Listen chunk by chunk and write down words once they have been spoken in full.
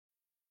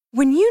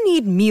When you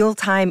need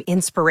mealtime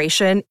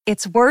inspiration,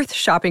 it's worth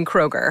shopping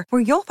Kroger,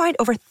 where you'll find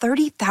over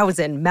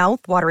 30,000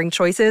 mouth-watering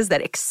choices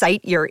that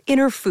excite your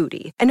inner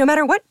foodie. And no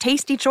matter what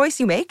tasty choice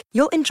you make,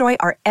 you'll enjoy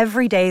our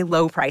everyday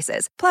low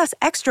prices, plus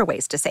extra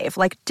ways to save,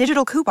 like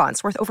digital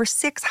coupons worth over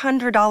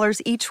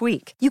 $600 each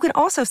week. You can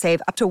also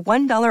save up to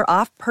 $1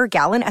 off per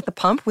gallon at the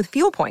pump with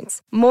fuel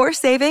points. More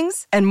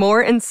savings and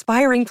more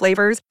inspiring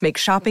flavors make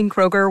shopping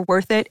Kroger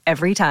worth it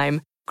every time.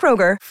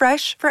 Kroger,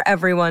 fresh for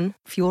everyone.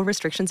 Fuel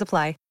restrictions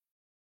apply.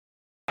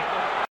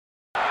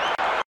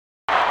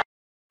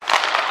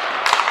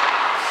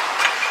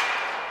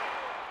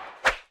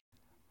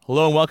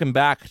 Hello and welcome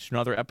back to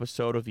another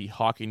episode of the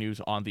Hockey News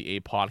on the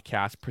A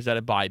podcast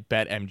presented by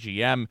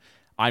BetMGM.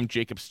 I'm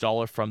Jacob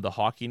Stoller from the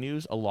Hockey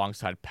News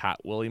alongside Pat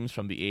Williams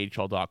from the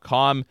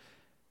AHL.com.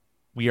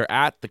 We are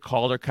at the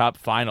Calder Cup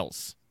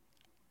Finals.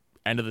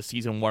 End of the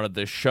season one of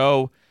this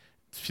show.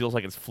 It feels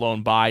like it's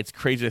flown by. It's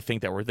crazy to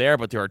think that we're there,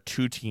 but there are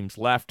two teams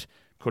left,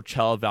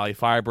 Coachella Valley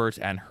Firebirds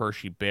and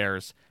Hershey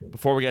Bears.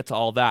 Before we get to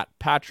all that,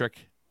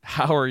 Patrick,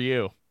 how are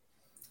you?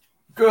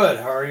 Good.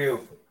 How are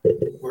you?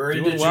 We're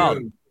into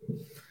June.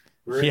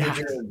 We're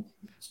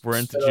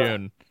into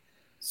June.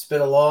 It's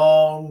been a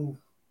long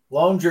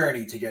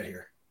journey to get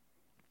here.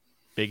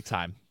 Big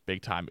time.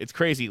 It's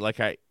crazy.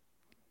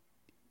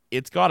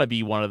 It's got to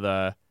be one of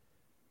the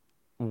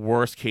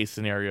worst case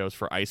scenarios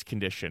for ice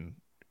condition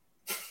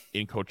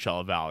in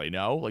Coachella Valley.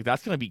 No,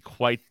 that's going to be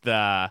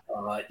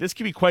this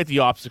could be quite the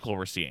obstacle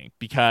we're seeing,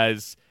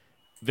 because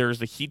there's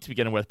the heat to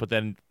begin with, but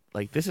then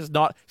it's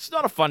not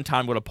a fun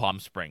time to go to Palm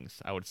Springs,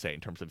 I would say,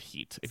 in terms of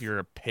heat, if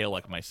you're pale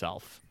like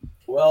myself.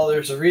 Well,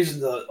 there's a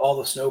reason all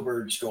the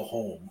snowbirds go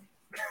home.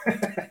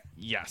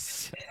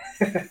 Yes.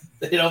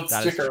 They don't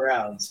stick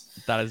around.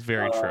 That is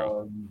very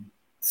true.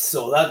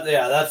 So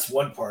that's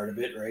one part of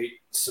it, right?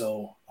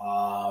 So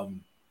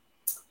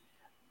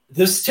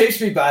this takes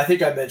me back. I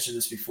think I mentioned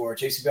this before. It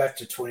takes me back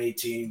to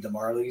 2018, the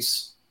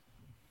Marlies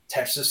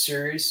Texas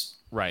series.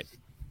 Right.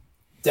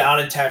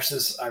 Down in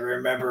Texas, I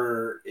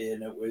remember,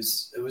 and it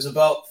was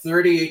about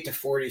 38 to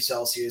 40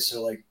 Celsius,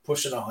 so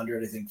pushing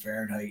 100, I think,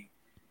 Fahrenheit.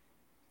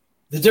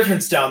 The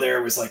difference down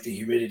there was the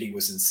humidity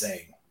was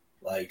insane,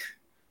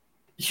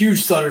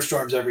 huge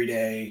thunderstorms every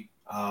day.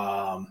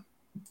 I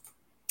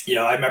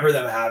remember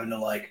them having to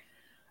I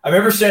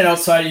remember standing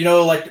outside,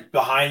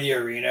 behind the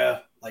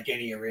arena,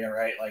 any arena,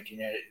 right?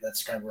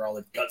 That's kind of where all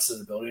the guts of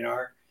the building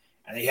are,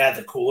 and they had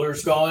the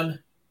coolers going,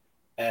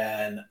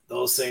 and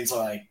those things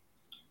I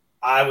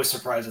was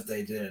surprised that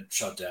they didn't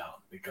shut down,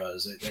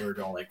 because they were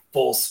going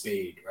full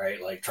speed, right?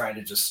 Trying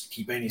to just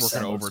keep any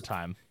semblance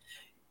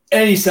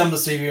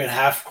of even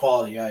half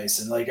quality ice.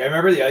 And I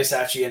remember the ice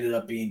actually ended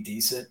up being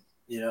decent,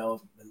 at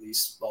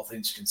least all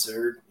things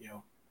considered,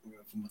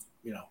 from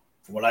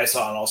what I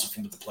saw, and also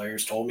from what the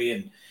players told me.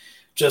 And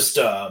just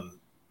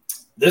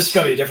this is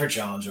gonna be a different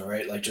challenge, all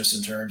right? Just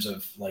in terms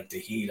of the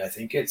heat, I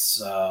think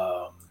it's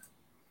I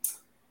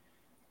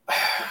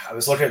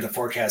was looking at the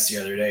forecast the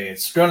other day.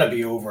 It's going to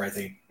be over, I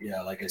think,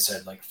 like I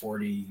said,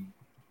 40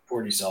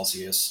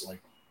 Celsius,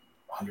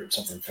 100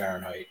 something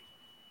Fahrenheit.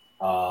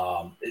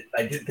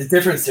 The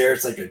difference there,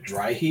 it's a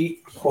dry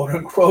heat, quote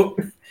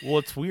unquote. Well,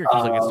 it's weird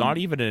because it's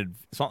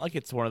not like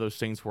it's one of those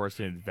things where it's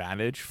an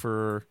advantage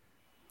for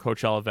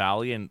Coachella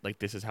Valley and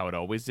this is how it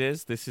always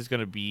is. This is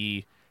going to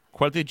be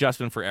quite the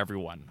adjustment for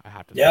everyone, I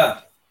have to say.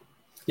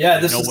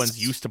 Yeah.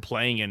 One's used to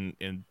playing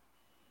in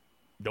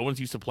no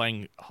one's used to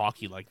playing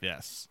hockey like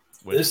this.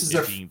 This is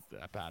being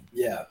that bad.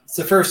 Yeah, it's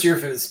the first year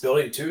for this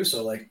building too,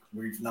 so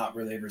we've not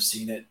really ever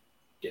seen it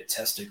get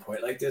tested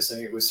quite like this. I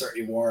mean, it was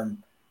certainly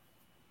warm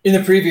in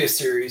the previous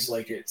series.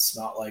 It's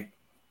not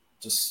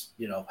just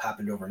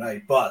happened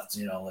overnight, but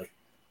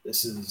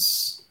this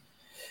is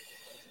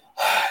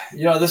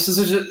this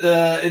is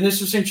an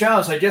interesting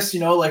challenge. I guess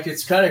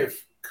it's kind of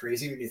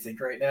crazy when you think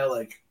right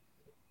now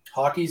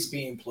hockey's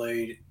being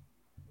played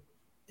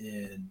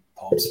in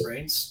Palm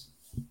Springs,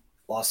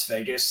 Las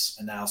Vegas,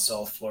 and now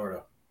South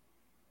Florida,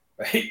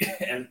 right?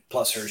 And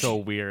plus Hershey. So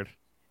weird.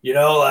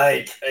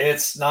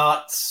 It's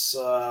not.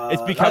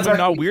 It's becoming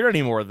not weird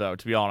anymore, though.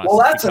 To be honest. Well,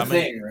 that's the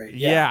thing, right?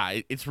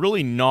 Yeah, it's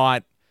really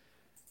not.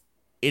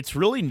 It's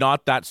really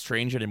not that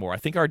strange anymore. I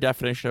think our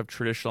definition of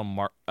traditional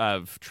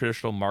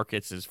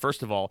markets is,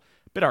 first of all,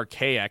 a bit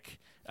archaic,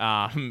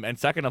 and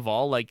second of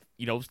all,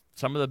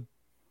 some of the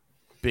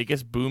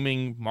biggest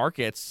booming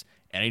markets,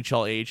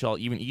 NHL, AHL,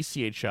 even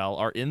ECHL,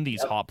 are in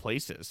these hot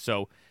places.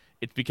 So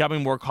it's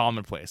becoming more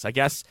commonplace. I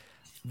guess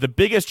the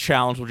biggest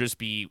challenge will just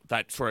be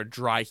that sort of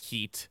dry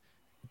heat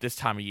this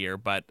time of year,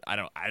 but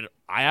I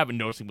haven't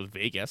noticed it with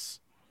Vegas,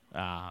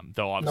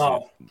 though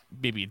obviously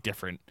maybe a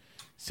different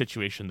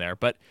situation there.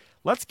 But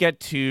let's get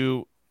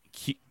to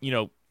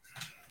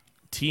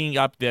teeing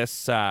up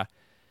this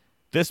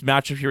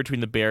matchup here between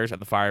the Bears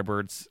and the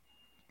Firebirds.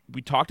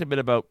 We talked a bit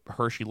about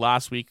Hershey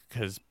last week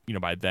because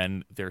by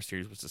then their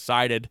series was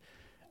decided.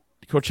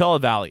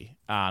 Coachella Valley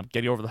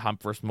getting over the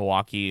hump versus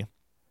Milwaukee.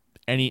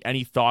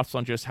 Any thoughts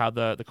on just how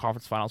the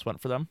conference finals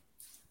went for them?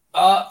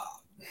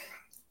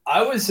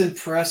 I was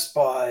impressed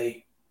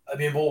by I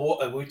mean,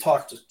 we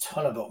talked a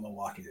ton about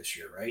Milwaukee this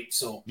year, right?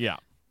 So Yeah.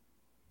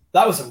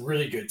 that was a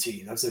really good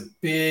team. That was a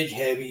big,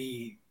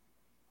 heavy,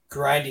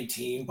 grinding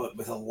team, but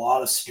with a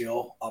lot of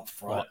skill up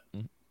front.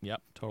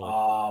 Yep,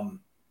 totally.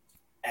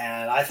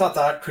 And I thought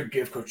that could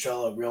give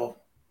Coachella a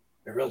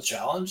real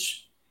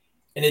challenge,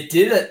 and it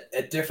did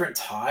at different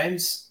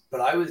times.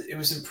 But it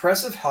was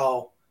impressive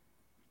how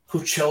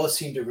Coachella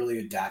seemed to really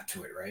adapt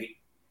to it, right?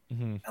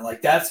 Mm-hmm. And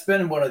like that's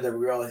been one of the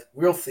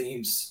real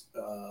themes,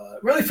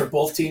 really for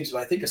both teams,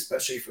 but I think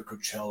especially for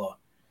Coachella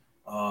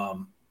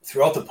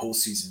throughout the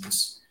postseason.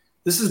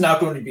 This is now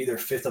going to be their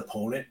fifth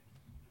opponent.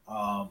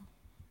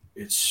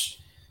 It's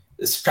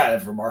kind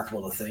of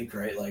remarkable to think,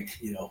 right? Like,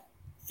 you know,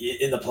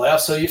 in the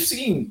playoffs. So you've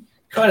seen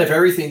kind of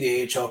everything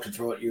the AHL can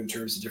throw at you in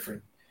terms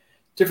of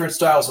different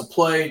styles of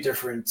play,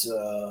 different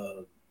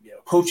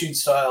coaching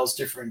styles,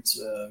 different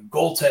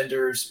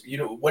goaltenders,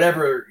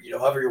 whatever,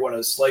 however you want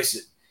to slice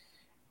it.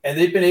 And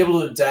they've been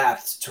able to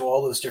adapt to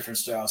all those different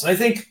styles. And I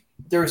think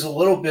there's a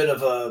little bit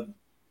of a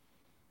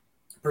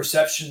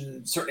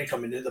perception, certainly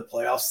coming into the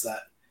playoffs,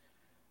 that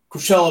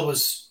Coachella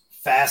was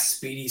fast,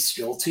 speedy,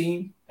 skill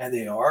team, and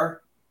they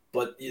are.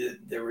 But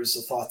there was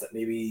a thought that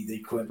maybe they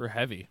couldn't. For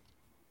heavy.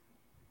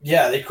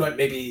 Yeah, they couldn't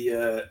maybe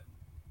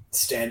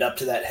stand up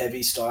to that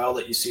heavy style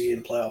that you see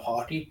in playoff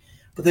hockey.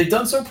 But they've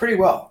done so pretty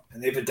well,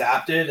 and they've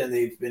adapted, and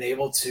they've been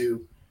able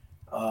to,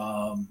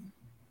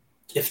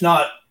 if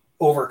not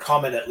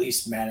overcome it, at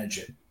least manage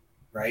it,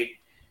 right?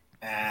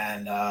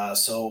 And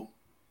so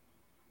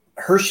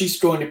Hershey's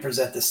going to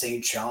present the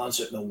same challenge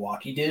that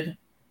Milwaukee did.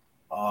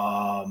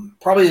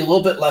 Probably a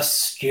little bit less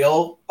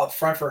skill up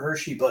front for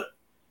Hershey, but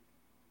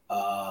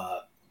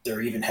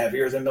they're even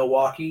heavier than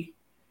Milwaukee.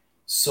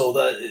 So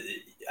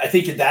I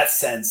think in that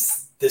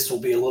sense, this will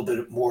be a little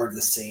bit more of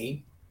the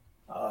same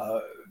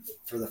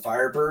for the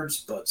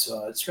Firebirds, but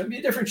it's going to be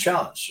a different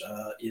challenge.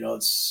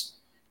 It's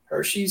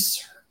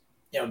Hershey's,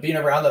 being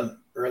around them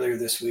earlier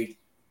this week,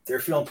 they're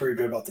feeling pretty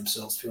good about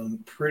themselves, feeling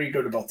pretty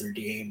good about their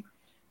game.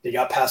 They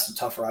got past a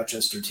tough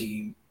Rochester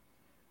team.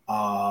 It's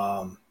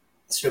going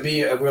to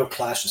be a real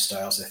clash of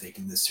styles, I think,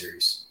 in this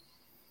series.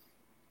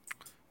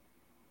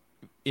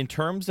 In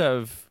terms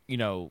of,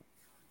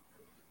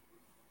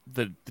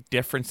 the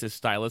differences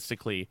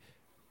stylistically,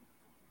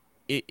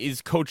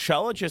 is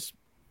Coachella just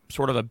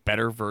sort of a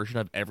better version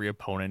of every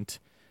opponent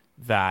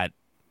that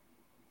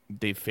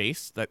they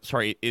face?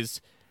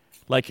 Is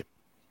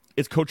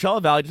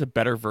Coachella Valley just a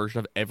better version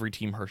of every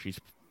team Hershey's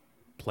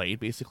played,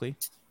 basically?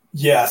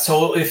 Yeah,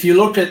 so if you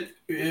go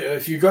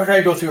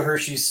through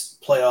Hershey's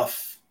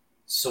playoff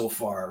so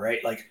far,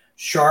 right? Like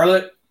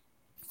Charlotte,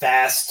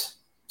 fast,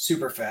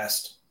 super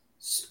fast,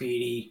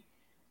 speedy,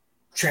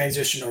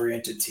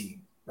 transition-oriented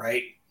team,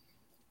 right?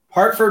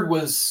 Hartford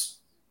was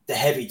the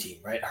heavy team,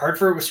 right?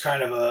 Hartford was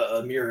kind of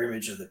a mirror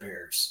image of the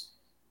Bears.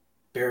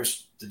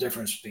 Bears, the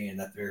difference being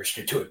that the Bears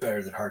could do it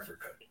better than Hartford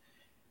could.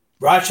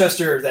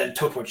 Rochester then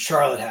took what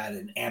Charlotte had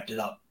and amped it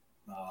up.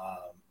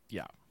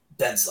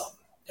 Then some.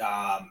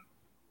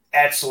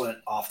 Excellent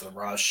off the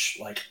rush.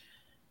 Like,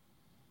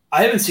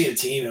 I haven't seen a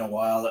team in a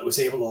while that was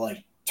able to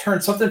like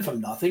turn something from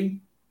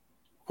nothing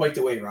quite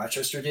the way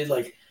Rochester did.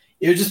 Like,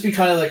 it would just be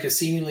kind of like a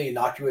seemingly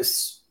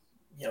innocuous,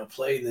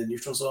 play in the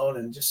neutral zone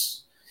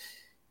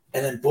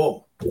and then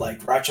boom,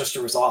 like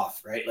Rochester was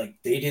off, right? Like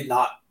they did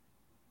not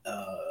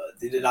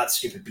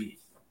skip a beat.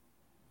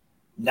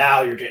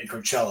 Now you're getting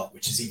Coachella,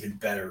 which is even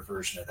better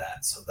version of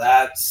that. So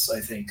that's, I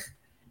think,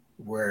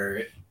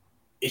 where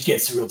it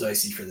gets real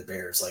dicey for the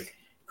Bears. Like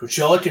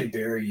Coachella can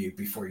bury you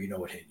before you know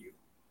what hit you.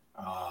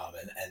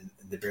 And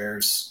the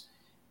Bears,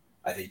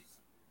 I think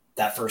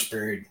that first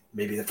period,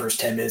 maybe the first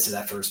 10 minutes of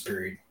that first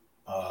period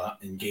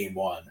in game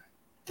one,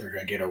 they're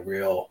going to get a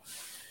real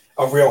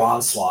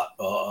onslaught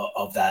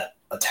of that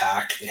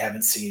attack. They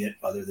haven't seen it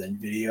other than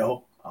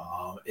video.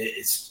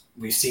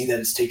 We've seen that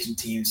it's taken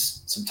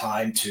teams some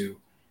time to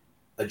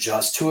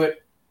adjust to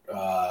it.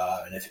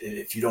 And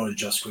if you don't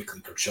adjust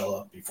quickly,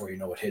 Coachella, before you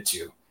know what hits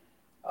you,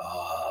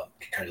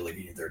 can kind of leave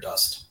you in their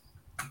dust.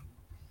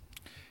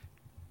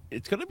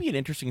 It's going to be an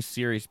interesting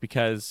series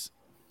because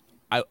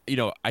I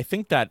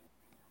think that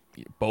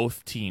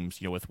both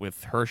teams,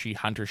 with Hershey,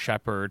 Hunter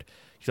Shepard,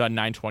 he's on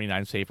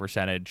 929 save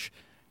percentage.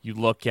 You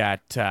look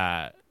at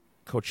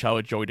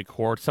Coachella, Joey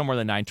Decourt, somewhere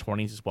in the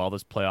 920s as well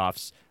this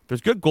playoffs.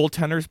 There's good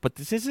goaltenders, but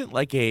this isn't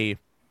like a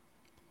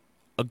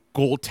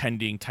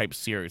goaltending type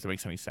series that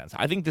makes any sense.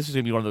 I think this is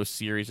going to be one of those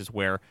series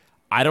where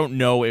I don't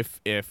know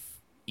if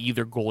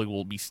either goalie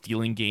will be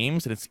stealing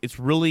games, and it's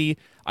really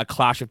a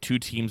clash of two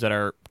teams that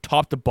are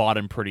top to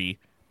bottom pretty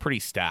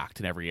stacked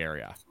in every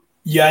area.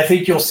 Yeah, I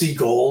think you'll see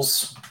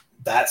goals.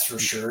 That's for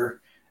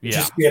sure. Yeah.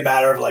 Just be a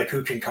matter of like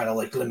who can kind of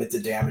like limit the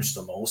damage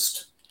the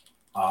most.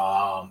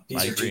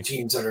 These are two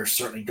teams that are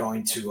certainly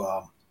going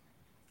to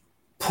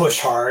push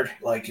hard,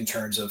 like in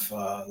terms of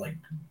like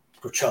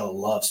Coachella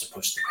loves to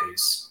push the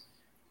pace.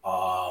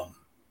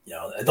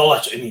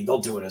 They'll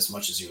do it as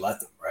much as you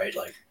let them, right?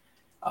 Like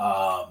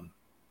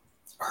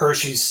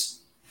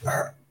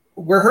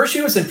where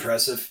Hershey was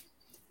impressive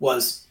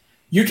was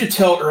you could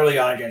tell early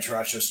on against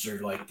Rochester,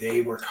 like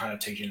they were kind of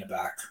taken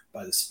aback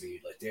by the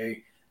speed. Like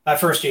that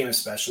first game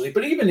especially,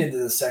 but even into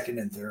the second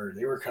and third,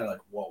 they were kind of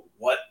like, whoa,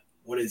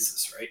 what is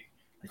this, right?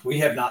 Like we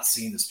have not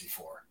seen this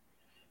before.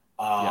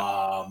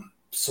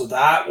 So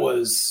that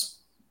was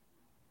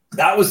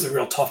the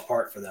real tough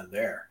part for them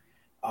there.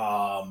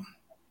 I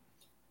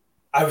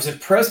was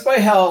impressed by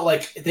how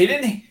like they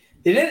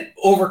didn't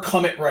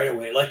overcome it right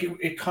away. Like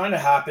it kind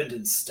of happened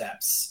in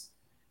steps.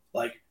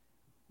 Like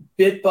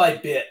bit by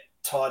bit,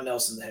 Todd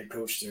Nelson, the head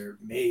coach there,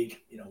 made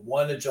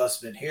one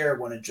adjustment here,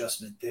 one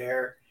adjustment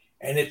there,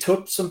 and it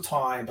took some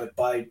time. But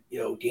by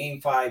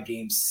game 5,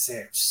 game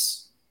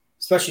 6,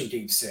 especially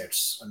game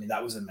 6, I mean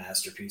that was a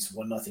masterpiece,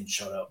 1-0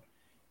 shutout.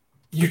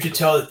 You could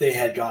tell that they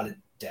had got it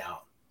down.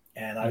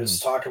 And I was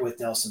talking with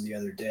Nelson the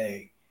other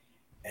day,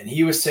 and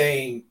he was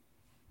saying,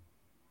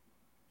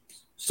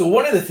 so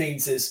one of the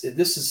things is,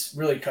 this is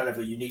really kind of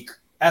a unique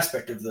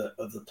aspect of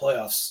the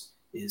playoffs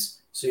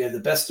is, so you have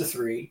the best of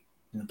 3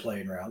 in the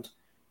playing round.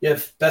 You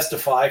have best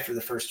of 5 for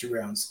the first 2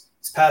 rounds.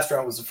 This past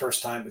round was the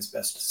first time it was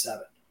best of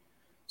 7.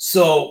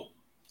 So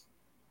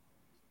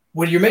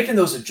when you're making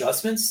those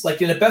adjustments,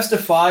 like in a best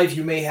of 5,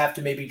 you may have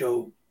to maybe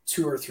go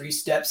 2 or 3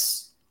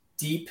 steps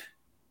deep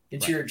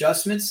into your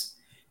adjustments.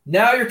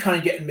 Now you're kind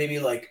of getting maybe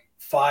like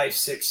 5,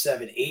 6,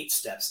 7, 8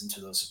 steps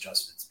into those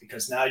adjustments,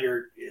 because now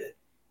the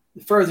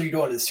further you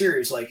go into the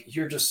series, like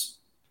you're just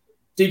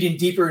digging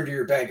deeper into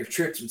your bag of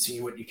tricks and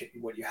seeing what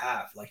you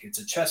have. Like it's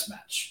a chess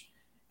match.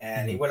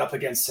 And he went up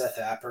against Seth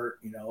Appert,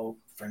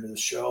 friend of the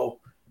show,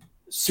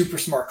 super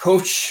smart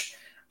coach.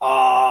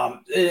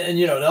 And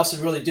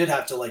Nelson really did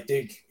have to like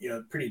dig,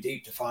 pretty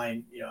deep to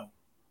find,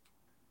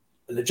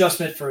 an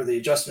adjustment for the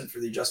adjustment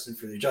for the adjustment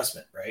for the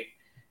adjustment, right?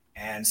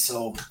 And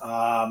so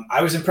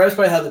I was impressed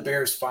by how the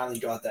Bears finally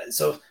got that.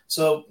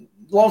 So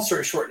long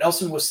story short,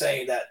 Nelson was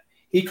saying that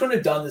he couldn't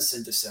have done this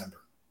in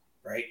December,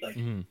 right? Like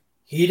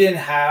he didn't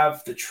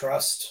have the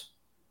trust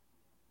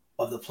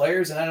of the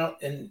players,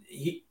 and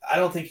I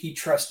don't think he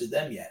trusted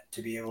them yet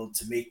to be able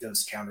to make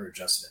those counter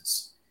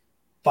adjustments.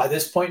 By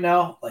this point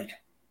now, like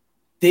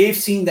they've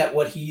seen that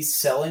what he's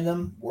selling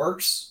them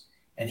works,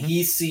 and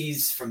he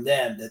sees from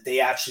them that they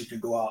actually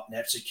can go out and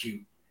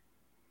execute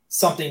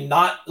something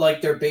not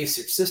like their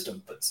basic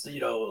system, but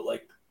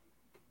like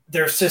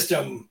their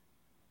system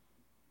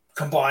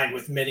combined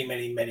with many,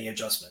 many, many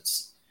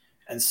adjustments.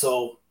 And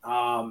so,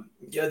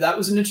 that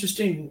was an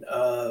interesting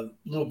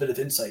little bit of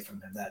insight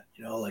from him, that,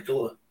 like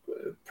a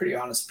pretty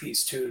honest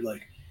piece too,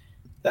 like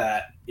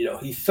that,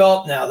 he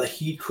felt now that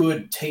he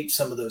could take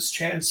some of those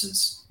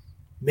chances,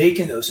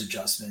 making those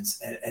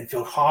adjustments and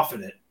feel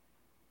confident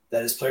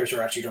that his players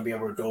are actually going to be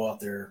able to go out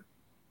there,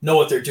 know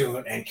what they're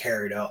doing and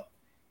carry it out.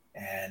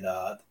 And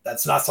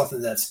that's not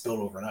something that's built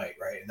overnight,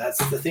 right? And that's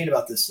the thing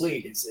about this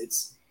league.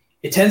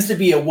 It tends to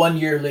be a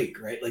 1-year league,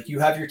 right? Like you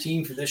have your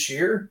team for this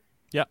year,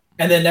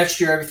 and then next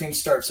year everything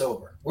starts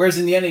over. Whereas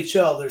in the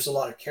NHL, there's a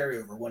lot of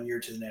carryover 1 year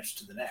to the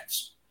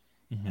next.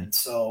 And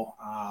so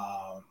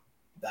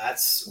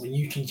that's when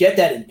you can get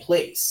that in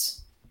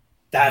place.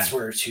 That's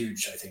where it's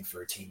huge, I think,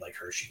 for a team like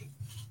Hershey.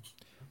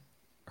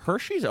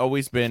 Hershey's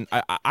always been.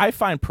 I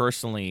find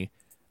personally,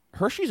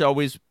 Hershey's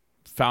always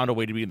found a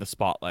way to be in the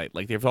spotlight.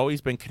 Like they've always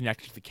been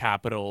connected to the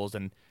Capitals,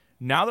 and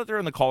now that they're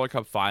in the Calder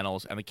Cup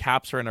finals and the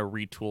Caps are in a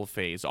retool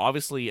phase,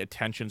 obviously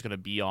attention's going to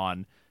be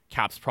on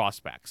Caps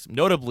prospects,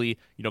 notably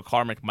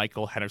Connor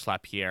McMichael, Henrik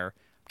Lapierre.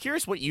 I'm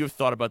curious what you've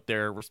thought about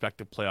their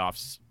respective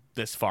playoffs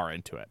this far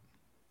into it.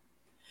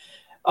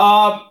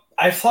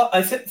 I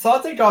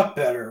thought they got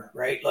better,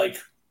 right? Like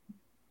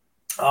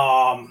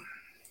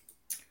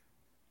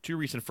 2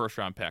 recent first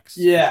round picks.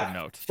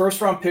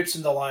 First round picks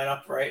in the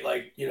lineup, right?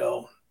 Like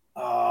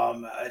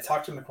I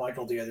talked to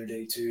McMichael the other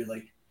day too.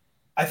 Like,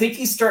 I think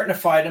he's starting to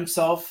find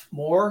himself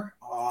more.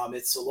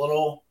 It's a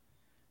little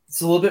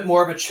bit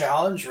more of a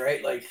challenge,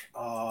 right? Like,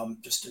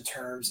 just in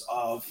terms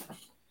of,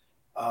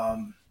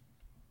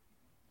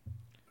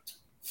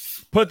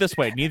 put it this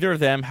way, neither of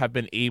them have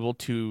been able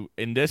to,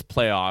 in this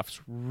playoffs,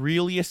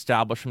 really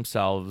establish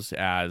themselves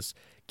as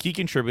key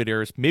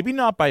contributors. Maybe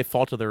not by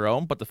fault of their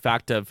own, but the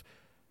fact of,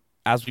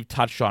 as we've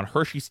touched on,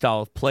 Hershey's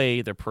style of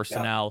play, their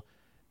personnel.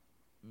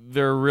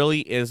 There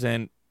really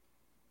isn't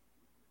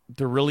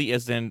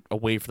a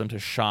way for them to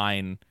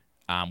shine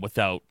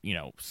without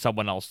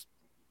someone else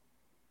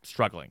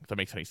struggling, if that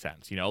makes any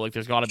sense. Like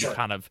there's got to be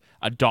kind of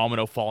a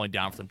domino falling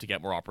down for them to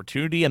get more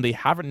opportunity, and they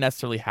haven't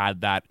necessarily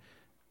had that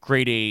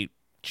grade A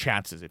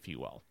chances, if you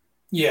will.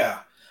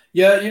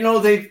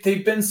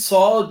 They've been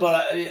solid,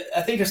 but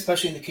I think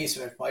especially in the case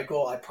of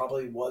McMichael, I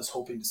probably was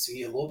hoping to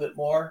see a little bit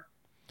more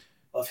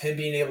of him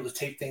being able to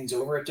take things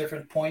over at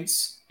different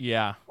points.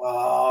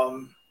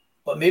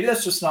 But maybe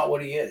that's just not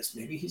what he is.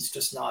 Maybe he's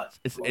just not.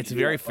 It's a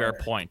very fair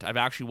point. I've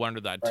actually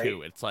wondered that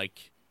too. It's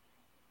like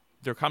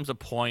there comes a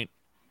point.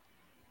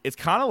 It's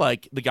kind of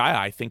like the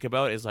guy I think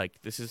about is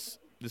like, this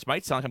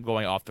might sound like I'm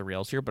going off the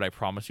rails here, but I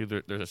promise you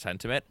there's a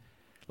sentiment.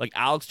 Like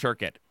Alex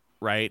Turcotte,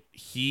 right?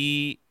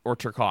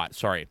 Turcotte,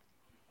 sorry.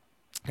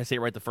 Can I say it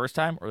right the first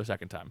time or the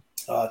second time?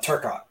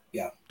 Turcotte,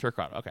 yeah.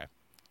 Turcotte, okay.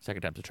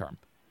 Second time's a charm.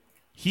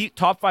 he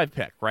top 5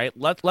 pick, right?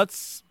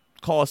 Let's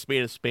call a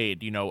spade a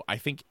spade. I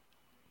think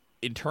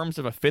in terms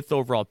of a 5th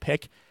overall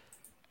pick,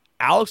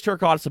 Alex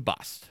Turcotte's a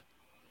bust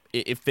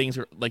if things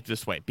are like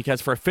this way,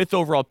 because for a 5th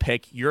overall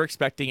pick, you're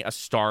expecting a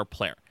star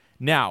player.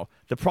 Now,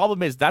 the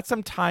problem is that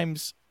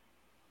sometimes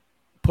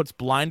puts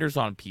blinders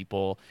on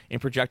people in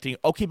projecting,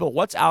 okay, but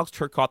what's Alex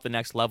Turcotte the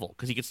next level?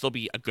 Because he could still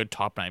be a good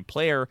top 9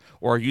 player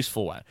or a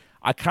useful one.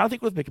 I kind of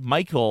think with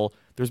McMichael,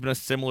 there's been a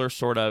similar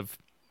sort of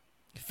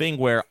thing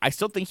where I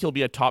still think he'll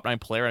be a top 9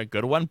 player and a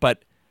good one,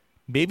 but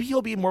maybe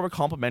he'll be more of a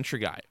complimentary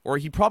guy, or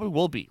he probably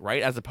will be,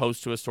 right? As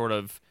opposed to a sort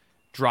of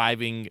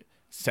driving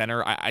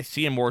center. I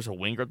see him more as a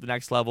winger at the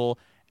next level.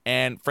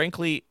 And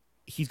frankly,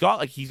 he's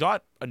got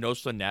a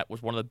nose to the net,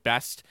 was one of the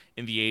best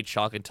in the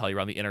AHL, I can tell you,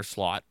 around the inner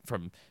slot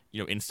from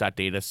in-stat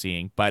data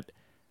seeing. But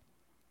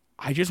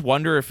I just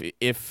wonder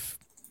if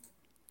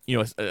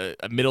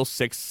a middle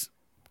 6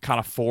 kind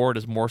of forward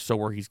is more so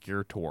where he's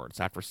geared towards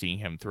after seeing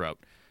him throughout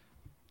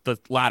the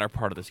latter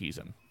part of the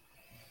season.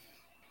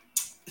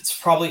 It's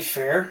probably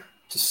fair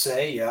to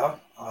say, yeah.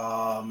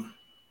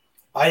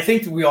 I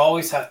think we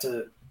always have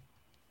to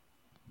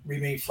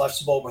remain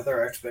flexible with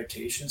our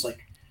expectations.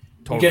 Like,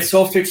 totally. We get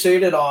so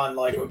fixated on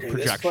like, okay,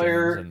 this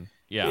player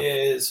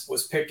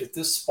was picked at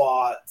this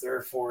spot,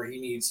 therefore he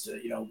needs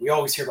to, we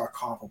always hear about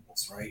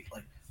comparables, right?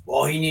 Like,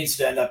 well, he needs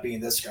to end up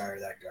being this guy or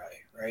that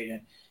guy, right?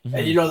 And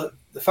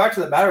the fact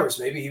of the matter is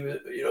maybe he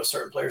was,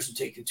 certain players would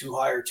take you too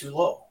high or too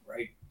low,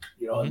 right?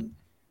 And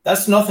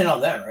that's nothing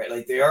on them, right?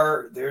 Like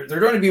they're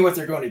going to be what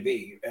they're going to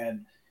be,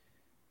 and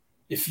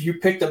if you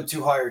pick them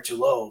too high or too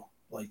low,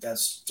 like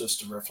that's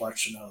just a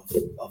reflection of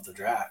the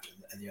draft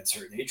and the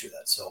uncertain nature of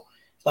that. So,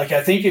 like,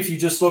 I think if you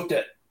just looked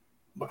at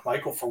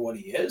McMichael for what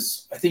he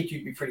is, I think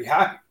you'd be pretty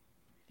happy.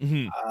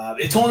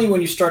 It's only when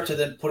you start to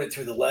then put it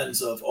through the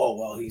lens of, oh,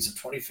 well, he's a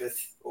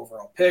 25th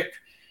overall pick,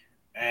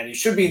 and he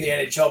should be in the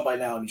NHL by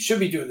now, and he should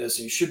be doing this,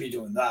 and he should be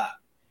doing that.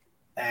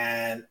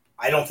 And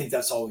I don't think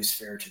that's always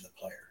fair to the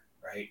player,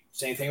 right?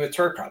 Same thing with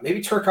Turcotte.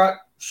 Maybe Turcotte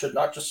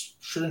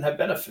shouldn't have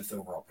been a 5th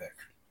overall pick.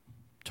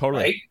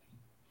 Totally.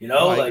 Right?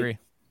 I agree.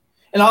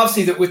 And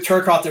obviously that with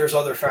Turcotte, there's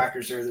other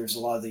factors there. There's a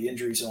lot of the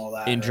injuries and all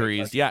that. Injuries,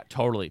 right? Like, yeah,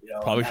 totally.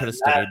 Probably should have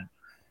stayed.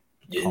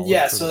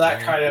 So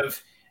that kind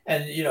of,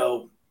 and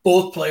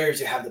both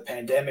players, you have the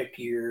pandemic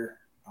year.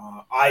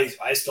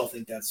 I still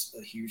think that's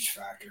a huge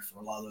factor for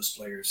a lot of those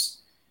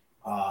players.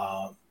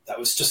 That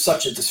was just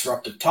such a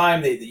disruptive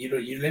time. You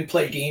didn't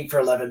play a game for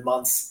 11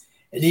 months.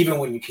 And even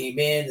when you came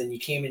in, then you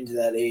came into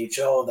that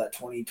AHL, that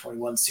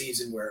 2021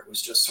 season where it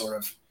was just sort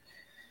of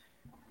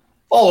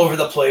all over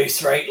the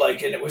place, right?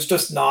 Like, and it was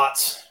just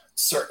not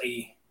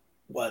certainly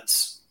what,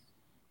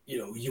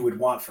 you would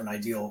want for an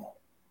ideal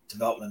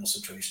developmental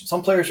situation.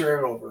 Some players are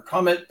able to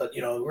overcome it, but,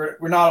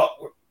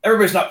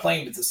 everybody's not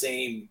playing with the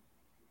same,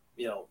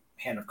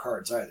 hand of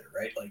cards either,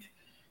 right? Like,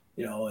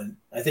 and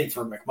I think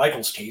for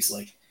McMichael's case,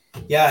 like,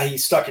 yeah, he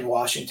stuck in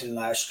Washington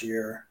last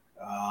year,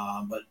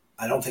 but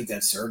I don't think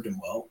that served him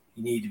well.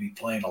 He needed to be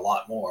playing a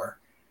lot more.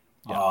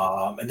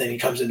 Yeah. And then he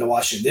comes into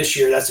Washington this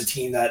year. That's a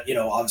team that,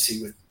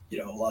 obviously with,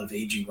 a lot of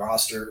aging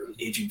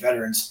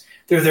veterans,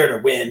 they're there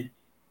to win.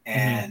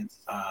 And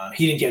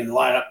he didn't get in the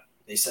lineup.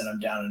 They sent him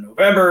down in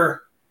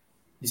November.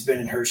 He's been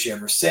in Hershey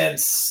ever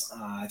since.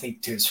 I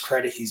think to his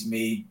credit, he's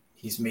made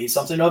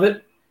something of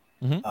it.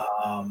 And,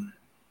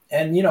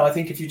 I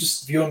think if you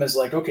just view him as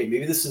like, okay,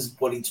 maybe this is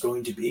what he's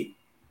going to be,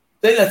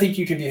 then I think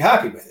you can be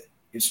happy with it.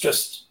 It's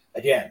just,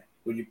 again,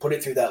 when you put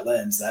it through that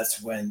lens,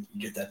 that's when you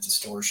get that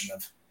distortion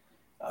of,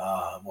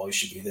 well, he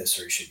should be this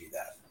or he should be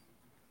that.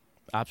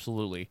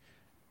 Absolutely.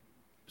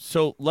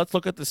 So let's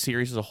look at the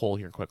series as a whole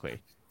here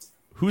quickly.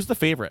 Who's the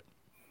favorite?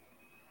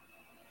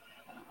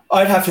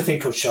 I'd have to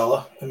think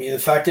Coachella. I mean, the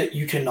fact that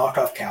you can knock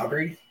off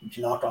Calgary, you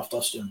can knock off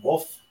Dustin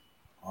Wolf,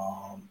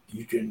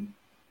 you can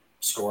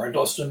score on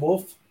Dustin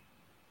Wolf.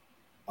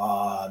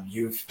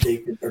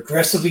 They've been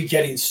aggressively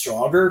getting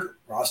stronger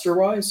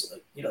roster-wise.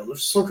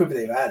 There's so good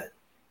they've added.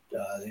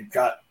 They've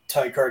got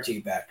Ty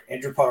Cartier back.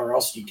 Andrew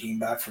Powerelski came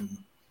back from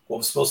what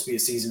was supposed to be a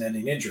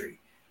season-ending injury.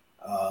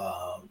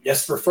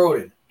 Jesper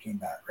Froden came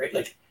back, right?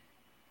 Like,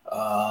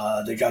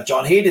 they got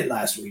John Hayden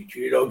last week.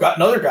 Got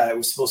another guy that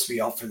was supposed to be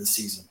out for the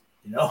season.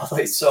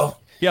 So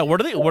yeah.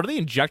 What are they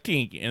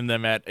injecting in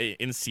them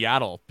in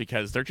Seattle,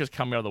 because they're just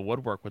coming out of the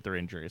woodwork with their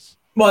injuries?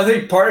 Well, I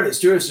think part of it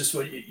too is just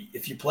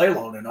if you play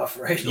long enough,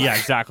 right? Like, yeah,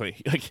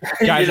 exactly. Like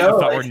guys that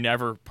thought were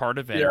never part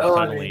of it are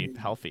suddenly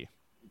healthy.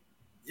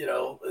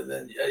 And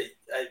then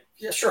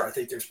sure. I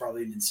think there's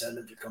probably an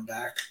incentive to come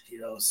back,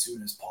 as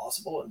soon as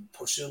possible and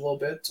push it a little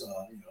bit. You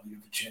have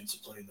a chance to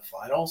play in the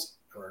finals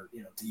or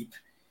deep,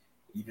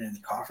 even in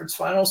the conference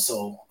finals.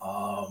 So.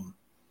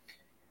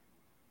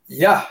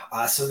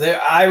 So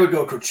there I would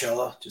go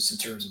Coachella just in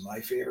terms of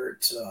my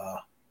favorite,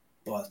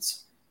 but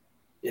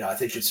I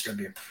think it's going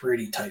to be a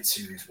pretty tight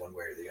series one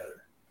way or the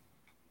other.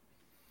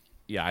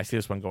 Yeah, I see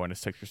this one going to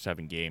 6 or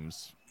 7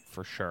 games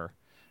for sure.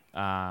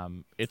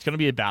 It's going to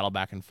be a battle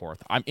back and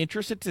forth. I'm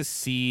interested to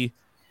see.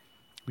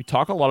 We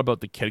talk a lot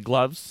about the kid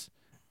gloves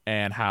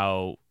and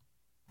how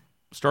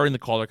starting the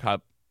Calder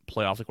Cup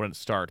playoffs, like when it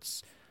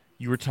starts,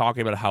 you were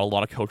talking about how a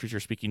lot of coaches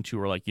you're speaking to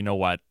are like, you know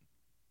what,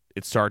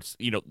 it starts,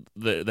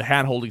 the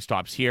hand holding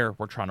stops here.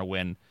 We're trying to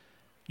win.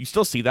 You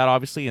still see that,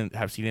 obviously, and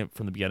have seen it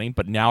from the beginning.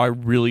 But now I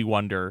really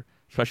wonder,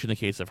 especially in the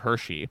case of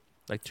Hershey,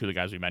 like two of the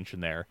guys we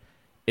mentioned there,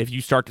 if you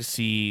start to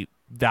see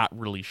that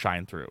really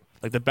shine through.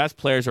 Like the best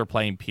players are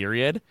playing,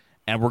 period,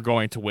 and we're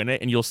going to win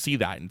it. And you'll see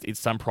that. And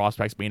some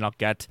prospects may not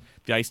get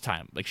the ice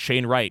time. Like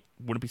Shane Wright,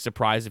 wouldn't be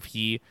surprised if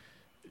he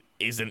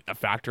isn't a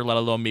factor, let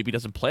alone maybe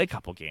doesn't play a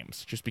couple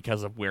games just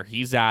because of where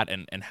he's at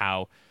and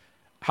how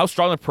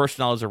strong the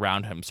personnel is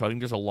around him. So I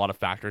think there's a lot of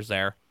factors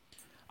there.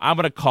 I'm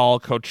going to call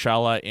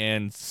Coachella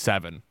in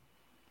 7.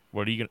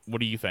 What do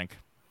you think?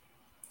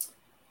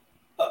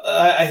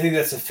 I think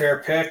that's a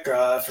fair pick.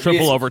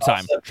 Triple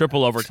overtime.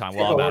 Triple overtime.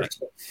 Well, I'm at it.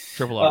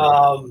 Triple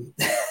overtime.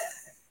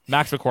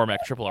 Max McCormick,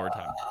 triple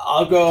overtime.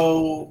 I'll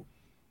go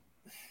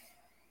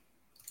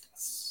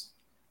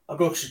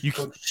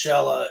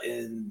Coachella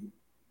in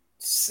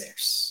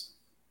 6.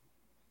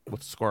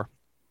 What's the score?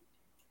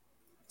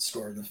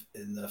 Score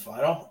in the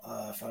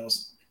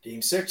finals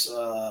game 6.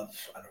 I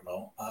don't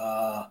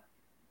know.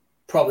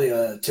 Probably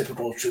a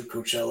typical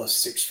Coachella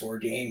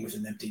 6-4 game with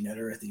an empty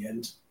netter at the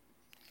end.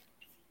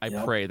 I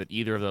pray that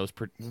either of those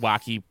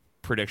wacky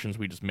predictions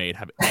we just made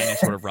have any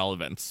sort of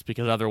relevance,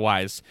 because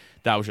otherwise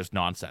that was just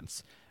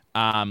nonsense.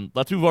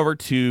 Let's move over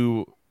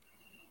to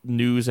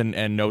news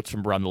and notes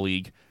from around the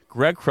league.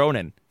 Greg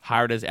Cronin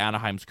hired as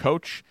Anaheim's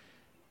coach.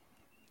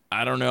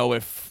 I don't know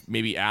if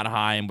maybe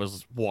Anaheim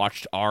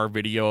watched our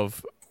video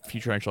of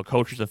future NHL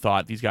coaches and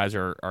thought these guys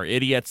are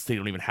idiots. They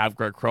don't even have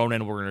Greg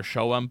Cronin. We're going to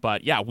show them.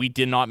 But yeah, we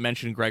did not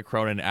mention Greg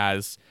Cronin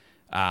as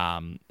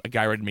a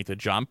guy ready to make the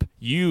jump.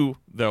 You,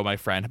 though, my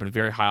friend, have been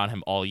very high on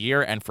him all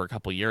year and for a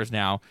couple of years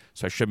now,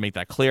 so I should make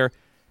that clear.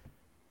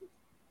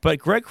 But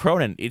Greg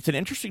Cronin, it's an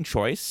interesting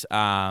choice.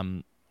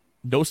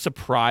 No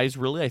surprise,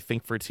 really, I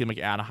think, for a team like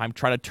Anaheim.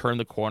 Trying to turn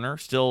the corner,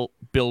 still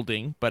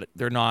building, but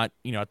they're not,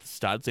 at the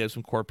studs. They have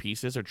some core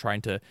pieces. They're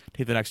trying to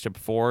take the next step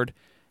forward.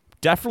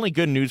 Definitely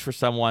good news for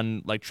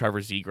someone like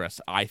Trevor Zegras,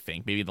 I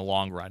think, maybe in the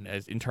long run,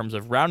 as in terms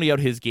of rounding out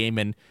his game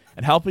and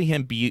helping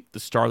him be the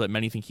star that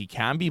many think he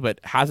can be, but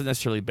hasn't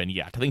necessarily been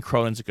yet. I think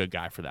Cronin's a good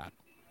guy for that.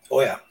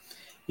 Oh, yeah.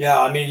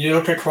 Yeah, I mean, you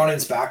look at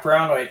Cronin's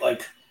background, right?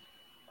 Like,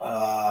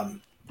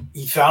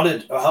 he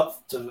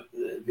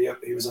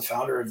he was a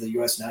founder of the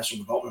U.S. National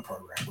Development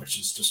Program, which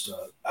is just an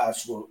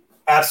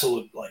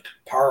absolute like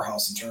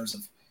powerhouse in terms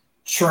of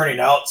churning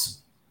out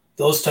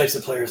those types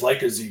of players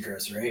like a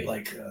Zegras, right?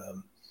 Like,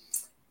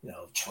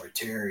 Troy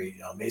Terry,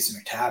 Mason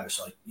McTavish,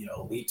 like,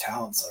 elite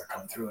talents that are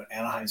coming through. And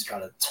Anaheim's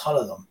got a ton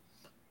of them.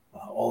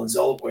 All in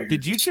Zellweger.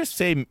 Did you just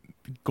say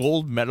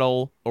gold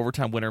medal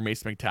overtime winner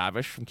Mason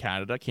McTavish from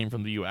Canada came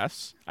from the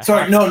U.S.?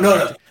 Sorry, no.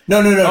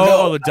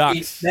 Oh, the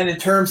Ducks. Then in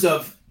terms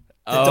of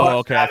the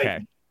Ducks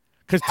okay.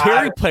 Because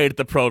Terry played at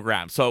the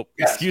program, so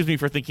excuse me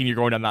for thinking you're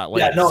going down that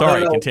lane. Yeah,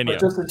 Sorry, continue.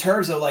 But just in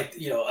terms of like,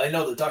 I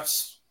know the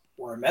Ducks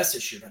were a mess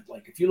this year, but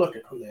like if you look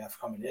at who they have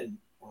coming in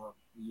or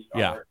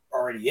are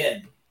already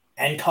in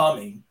and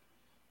coming,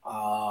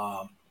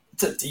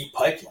 it's a deep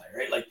pipeline,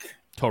 right? Like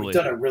totally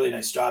done a really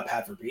nice job,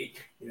 Pat Verbeek,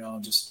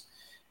 just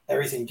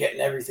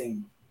getting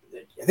everything.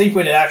 I think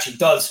when it actually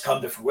does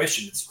come to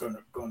fruition, it's going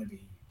to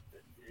be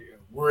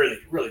really,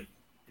 really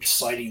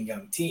exciting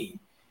young team.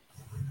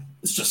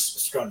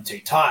 It's going to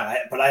take time.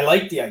 But I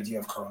like the idea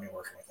of Cronin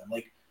working with him.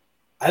 Like,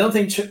 I don't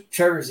think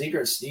Trevor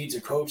Zegras needs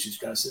a coach who's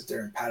going to sit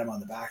there and pat him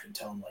on the back and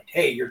tell him, like,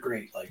 hey, you're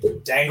great. Like,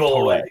 dangle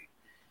away.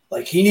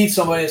 Like, he needs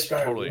somebody that's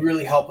going to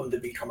really help him to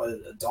become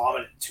a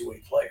dominant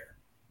two-way player,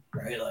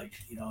 right? Like,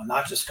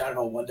 not just kind of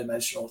a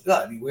one-dimensional.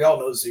 I mean, we all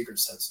know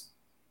Zegras has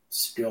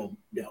skill,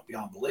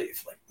 beyond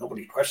belief. Like,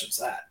 nobody questions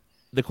that.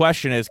 The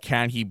question is,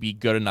 can he be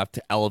good enough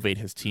to elevate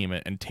his team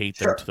and take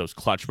them to those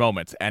clutch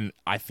moments? And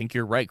I think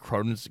you're right.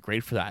 Cronin's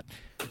great for that.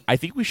 I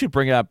think we should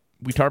bring up,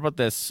 we talked about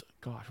this,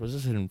 was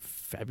this in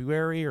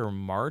February or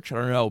March? I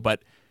don't know.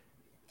 But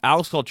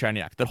Alex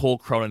Galchenyuk, that whole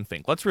Cronin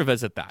thing. Let's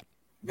revisit that.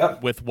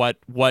 Yep. With what,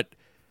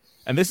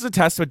 and this is a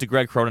testament to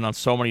Greg Cronin on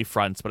so many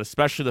fronts, but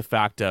especially the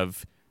fact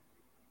of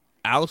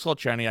Alex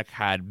Galchenyuk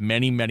had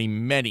many, many,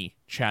 many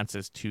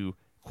chances to,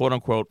 quote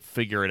unquote,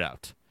 figure it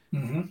out.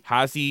 Mm-hmm.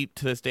 Has he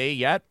to this day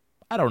yet?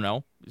 I don't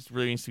know. It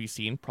really needs to be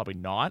seen. Probably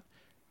not.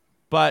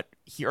 But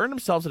he earned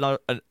himself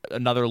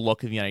another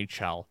look in the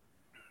NHL.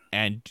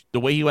 And the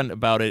way he went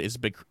about it is a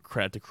big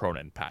credit to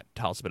Cronin. Pat,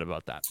 tell us a bit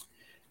about that.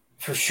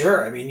 For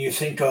sure. I mean, you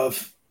think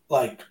of,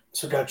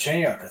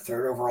 Galchenyuk, a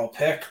third overall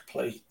pick,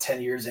 played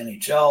 10 years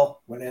NHL,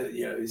 when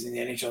he was in the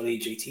NHL at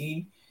age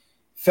 18.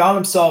 Found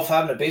himself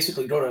having to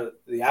basically go to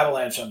the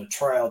Avalanche on a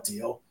tryout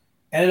deal.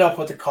 Ended up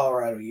with the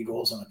Colorado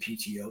Eagles on a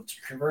PTO.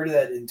 Converted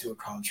that into a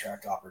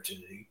contract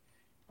opportunity.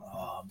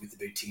 With the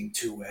big team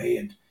two-way,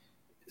 and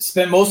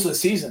spent most of the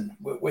season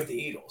with the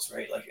Eagles,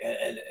 right? Like,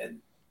 and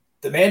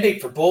the mandate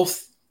for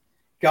both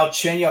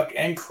Galchenyuk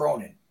and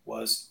Cronin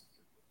was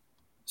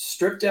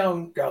strip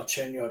down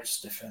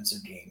Galchenyuk's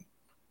defensive game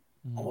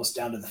almost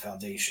down to the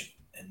foundation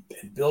and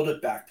build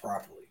it back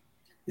properly.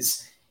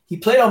 He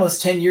played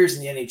almost 10 years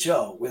in the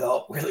NHL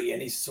without really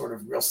any sort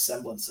of real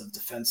semblance of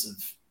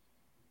defensive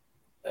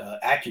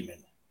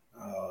acumen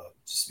to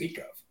speak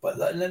of.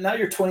 But now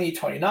you're 28,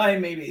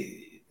 29,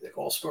 maybe the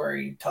goal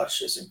scoring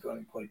touch isn't going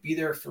to quite be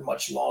there for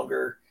much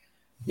longer.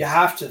 You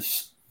have to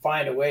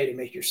find a way to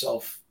make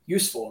yourself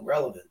useful and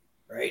relevant,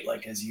 right?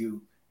 Like as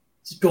you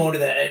go into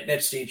that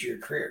next stage of your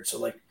career. So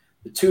like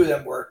the two of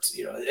them worked,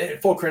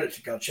 and full credit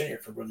to Calder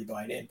for really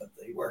buying in, but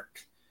they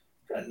worked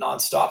kind of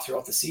nonstop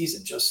throughout the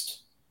season,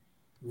 just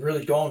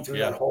really going through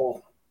that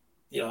whole,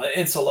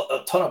 it's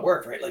a ton of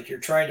work, right? Like you're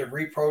trying to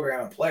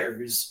reprogram a player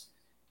who's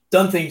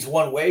done things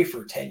one way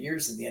for 10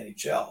 years in the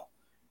NHL.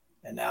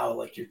 And now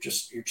like you're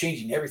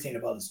changing everything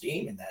about his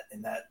game in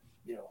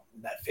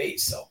that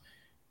phase. So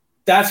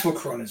that's what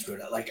Cronin's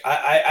good at. Like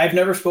I've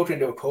never spoken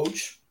to a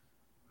coach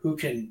who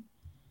can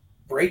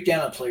break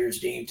down a player's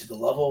game to the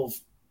level of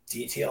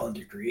detail and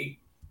degree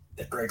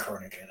that Greg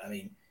Cronin can. I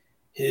mean,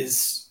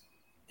 his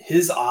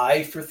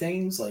eye for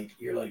things, like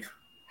you're like,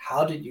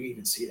 how did you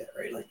even see that,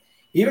 right? Like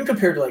even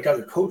compared to like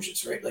other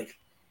coaches, right? Like,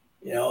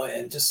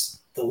 and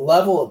just the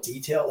level of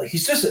detail, like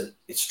he's just an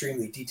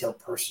extremely detailed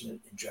person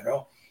in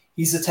general.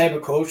 He's the type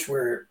of coach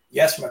where,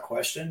 yes, from a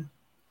question,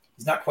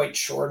 he's not quite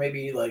sure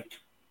maybe like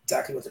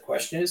exactly what the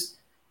question is.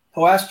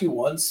 He'll ask you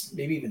once,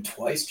 maybe even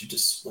twice to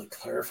just like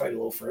clarify it a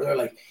little further.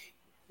 Like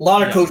a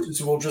lot of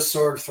coaches will just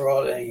sort of throw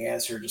out any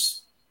answer,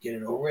 just get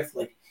it over with.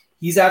 Like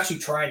he's actually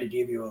trying to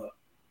give you a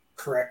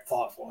correct,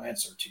 thoughtful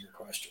answer to your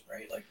question,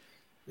 right? Like,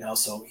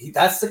 so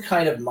that's the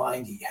kind of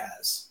mind he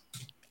has.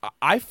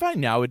 I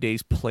find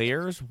nowadays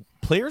players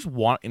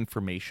want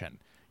information.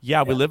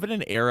 Yeah, we live in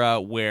an era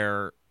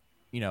where,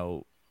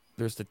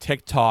 there's the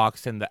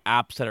TikToks and the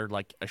apps that are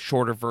like a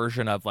shorter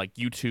version of like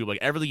YouTube. Like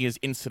everything is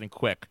instant and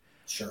quick.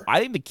 Sure. I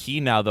think the key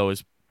now though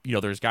is,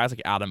 there's guys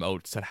like Adam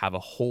Oates that have a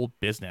whole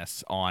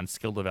business on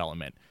skill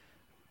development.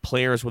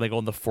 Players, when they go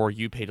on the For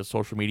You page of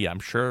social media, I'm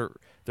sure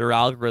their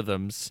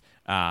algorithms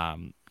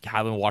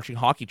have them watching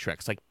hockey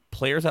tricks. Like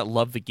players that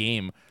love the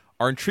game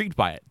are intrigued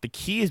by it. The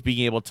key is being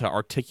able to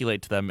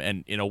articulate to them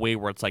and in a way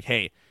where it's like,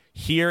 hey,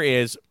 here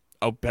is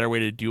a better way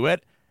to do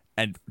it,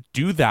 and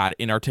do that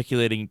in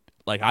articulating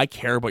like, I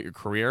care about your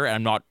career and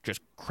I'm not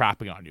just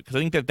crapping on you. Because I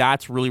think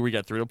that's really where you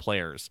get through to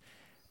players.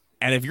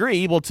 And if you're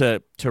able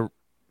to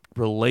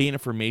relay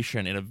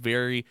information in a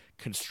very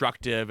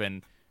constructive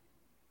and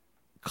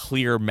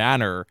clear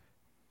manner,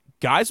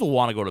 guys will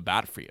want to go to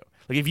bat for you.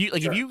 Like if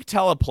you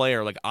tell a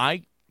player, like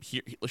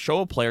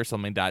show a player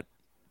something that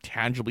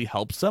tangibly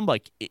helps them,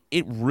 like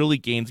it really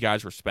gains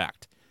guys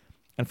respect.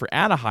 And for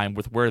Anaheim,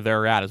 with where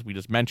they're at, as we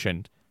just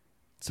mentioned,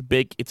 it's a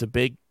big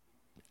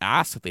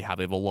ask that they have.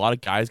 They have a lot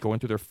of guys going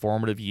through their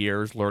formative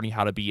years, learning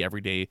how to be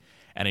everyday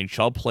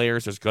NHL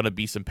players. There's going to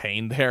be some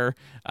pain there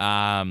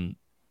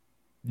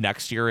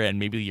next year and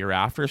maybe the year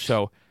after.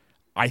 So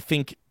I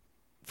think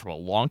from a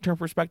long-term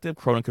perspective,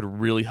 Cronin could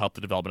really help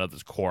the development of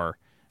this core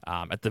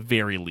at the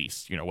very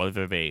least,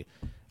 whether they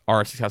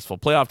are a successful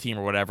playoff team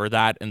or whatever,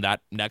 that in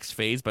that next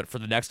phase. But for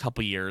the next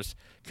couple of years,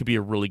 could be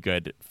a really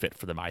good fit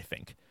for them, I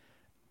think.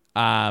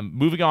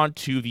 Moving on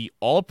to the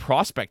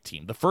all-prospect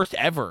team, the first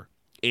ever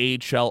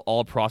AHL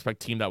all-prospect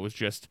team that was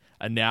just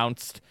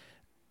announced,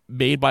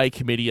 made by a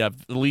committee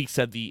of, the league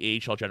said the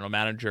AHL general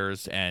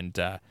managers and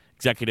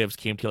executives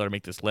came together to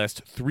make this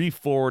list. 3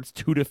 forwards,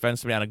 2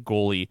 defensemen, and a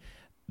goalie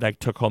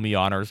that took home the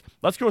honors.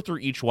 Let's go through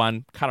each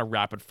one, kind of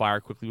rapid fire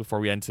quickly before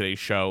we end today's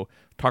show,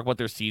 talk about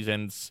their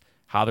seasons,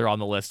 how they're on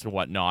the list and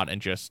whatnot,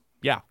 and just,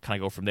 kind of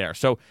go from there.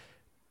 So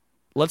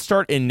let's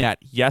start in net.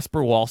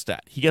 Jesper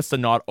Wallstedt. He gets the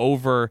nod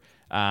over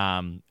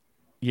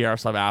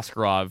Yaroslav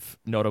Askarov,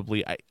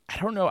 notably. I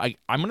don't know.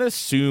 I'm going to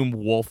assume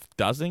Wolf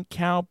doesn't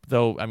count,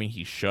 though, I mean,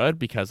 he should,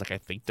 because I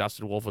think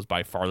Dustin Wolf was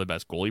by far the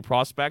best goalie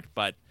prospect,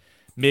 but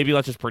maybe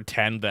let's just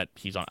pretend that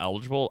he's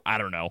ineligible. I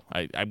don't know.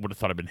 I would have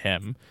thought it'd been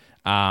him.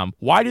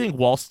 Why do you think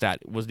Wallstedt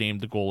was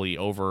named the goalie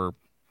over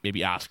maybe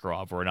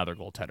Askarov or another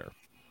goaltender?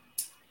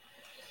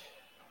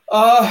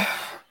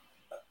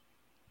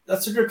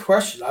 That's a good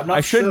question. I'm not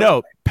I should sure.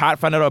 know. Pat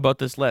found out about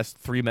this list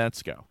 3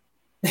 minutes ago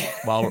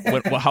while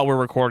we're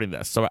recording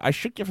this, so I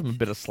should give him a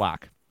bit of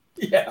slack.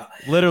 Yeah.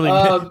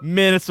 Literally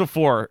minutes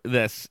before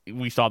this,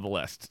 we saw the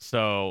list,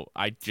 so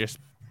I just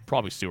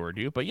probably sewered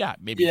you, but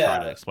maybe try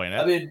to explain it.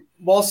 I mean,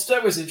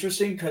 Wallstedt was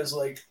interesting because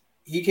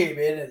he came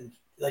in and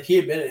he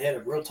admitted he had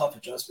a real tough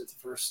adjustment the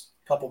first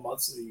couple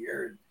months of the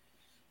year. And,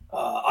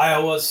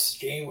 Iowa's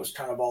game was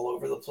kind of all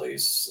over the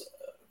place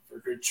for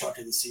a good chunk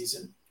of the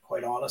season,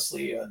 quite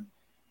honestly,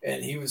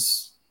 and he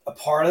was a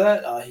part of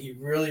that. He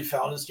really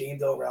found his game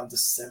though around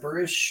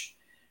December-ish.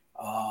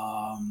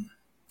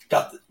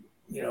 Got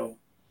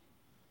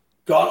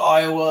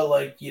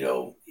Iowa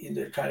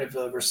into kind of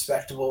a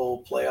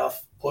respectable playoff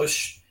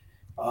push.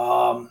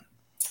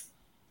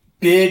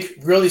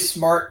 Big, really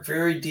smart,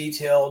 very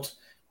detailed,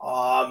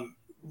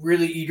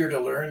 really eager to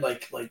learn,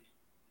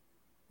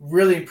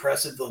 really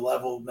impressive the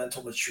level of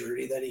mental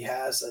maturity that he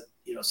has at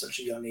such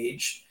a young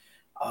age.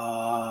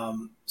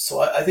 So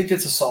I think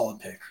it's a solid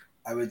pick.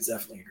 I would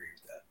definitely agree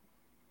with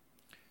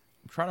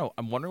that.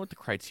 I'm wondering what the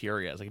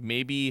criteria is.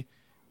 Maybe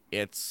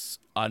it's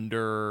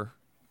under.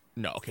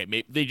 No, okay.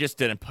 Maybe they just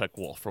didn't pick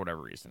Wolf for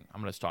whatever reason.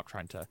 I'm gonna stop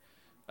trying to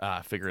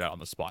figure it out on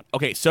the spot.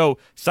 Okay, so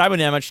Simon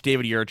Nemec,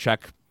 David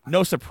Jiricek,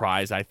 no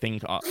surprise, I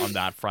think, on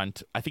that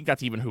front. I think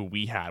that's even who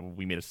we had when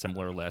we made a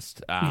similar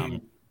list.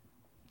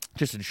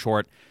 Just in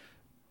short,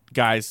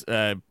 guys,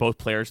 both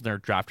players in their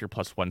draft year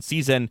plus one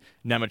season.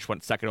 Nemec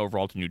went second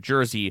overall to New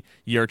Jersey.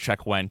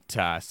 Jiricek went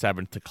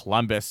seventh to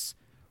Columbus.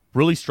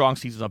 Really strong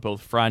seasons on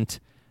both front.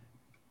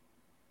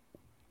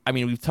 I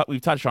mean,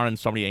 we've touched on it in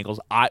so many angles.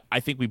 I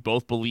think we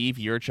both believe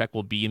Jiricek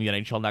will be in the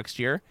NHL next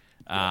year.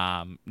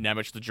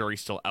 Nemec, the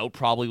jury's still out.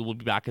 Probably will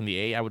be back in the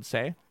A, I would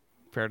say.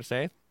 Fair to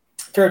say?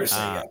 Fair to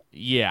say,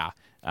 yeah.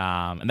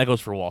 And that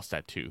goes for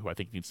Wallstedt, too, who I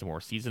think needs some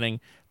more seasoning.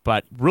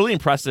 But really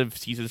impressive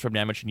seasons from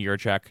Nemec and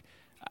Jiricek.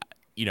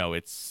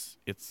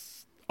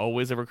 It's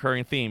always a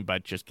recurring theme,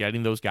 but just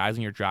getting those guys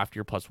in your draft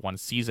year plus one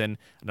season.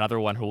 Another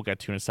one who we'll get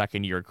to in a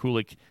second, Jiri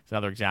Kulich, is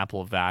another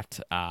example of that.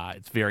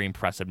 It's very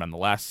impressive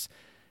nonetheless.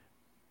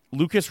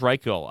 Lukas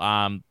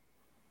Reichel.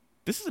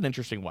 This is an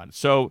interesting one.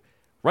 So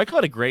Reichel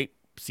had a great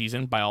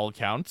season by all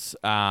accounts,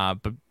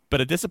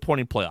 but a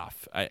disappointing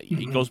playoff.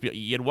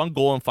 He had one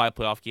goal in 5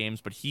 playoff games,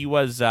 but he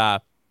was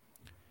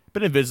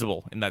been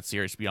invisible in that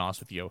series, to be honest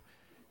with you.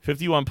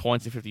 51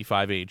 points in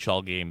 55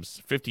 AHL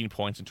games, 15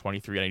 points in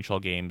 23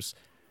 NHL games.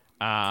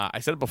 I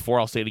said it before,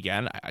 I'll say it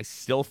again. I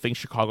still think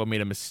Chicago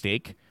made a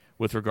mistake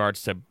with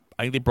regards to,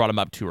 I think they brought him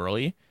up too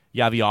early.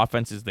 Yeah, the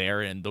offense is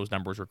there, and those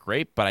numbers were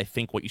great, but I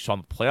think what you saw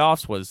in the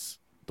playoffs was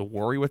the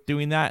worry with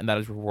doing that, and that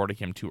is rewarding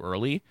him too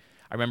early.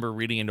 I remember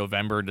reading in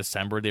November and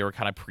December, they were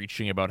kind of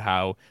preaching about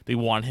how they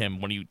want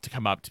him to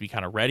come up to be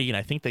kind of ready, and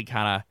I think they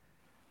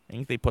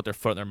put their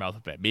foot in their mouth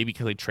a bit. Maybe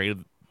because they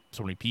traded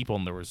so many people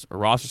and there was a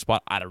roster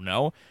spot, I don't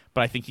know,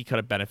 but I think he could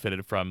have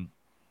benefited from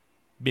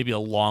maybe a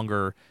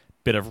longer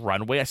bit of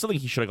runway. I still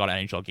think he should have got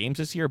NHL games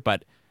this year,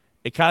 but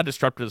it kind of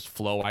disrupted his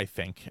flow, I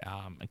think,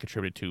 and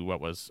contributed to what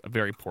was a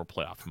very poor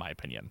playoff, in my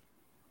opinion.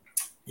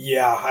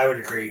 Yeah, I would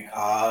agree.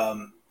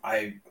 I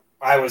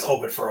was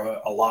hoping for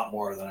a lot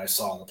more than I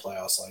saw in the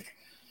playoffs. Like,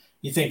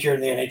 you think you're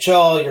in the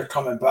NHL, you're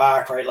coming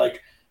back, right?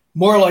 Like,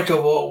 more like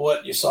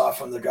what you saw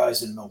from the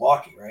guys in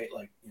Milwaukee, right?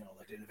 Like,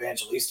 like an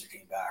Evangelista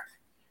came back,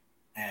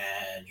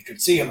 and you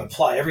could see him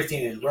apply everything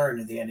he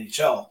learned in the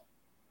NHL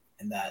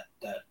in that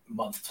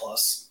month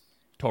plus.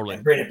 Totally.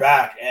 And bring it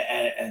back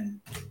and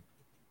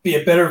be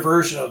a better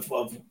version of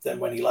than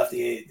when he left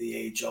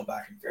the AHL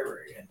back in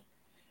February. And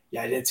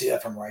yeah, I didn't see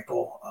that from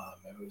Reichel.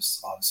 It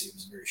was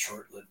a very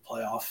short-lived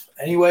playoff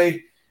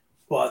anyway,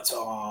 but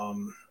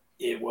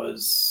it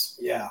was,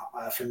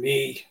 for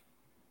me,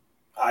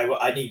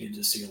 I needed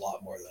to see a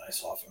lot more than I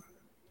saw from him.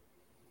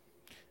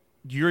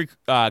 Jiri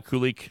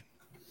Kulich,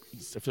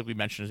 I feel like we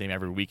mention his name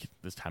every week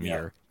this time of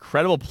year.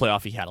 Incredible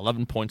playoff he had,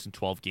 11 points in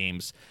 12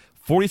 games,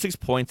 46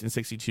 points in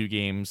 62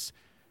 games.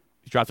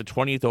 He drafted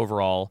 28th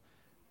overall.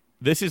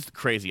 This is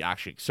crazy,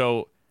 actually.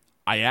 So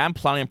I am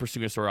planning on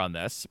pursuing a story on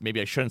this.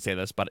 Maybe I shouldn't say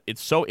this, but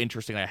it's so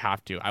interesting I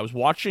have to. I was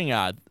watching,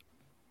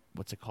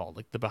 what's it called?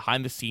 Like the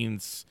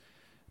behind-the-scenes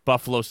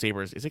Buffalo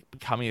Sabres. Is it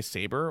Becoming a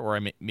Sabre? Or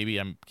maybe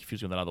I'm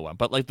confusing with another one.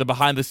 But like the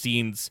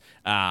behind-the-scenes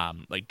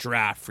like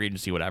draft, free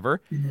agency,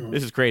 whatever. Mm-hmm.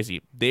 This is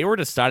crazy. They were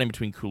deciding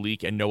between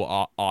Kulich and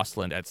Noah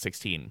Ostlund at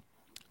 16.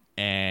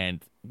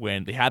 And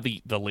when they had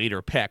the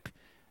later pick,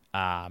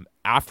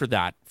 after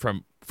that,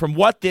 from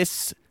what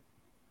this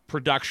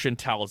production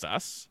tells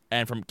us,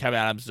 and from Kevin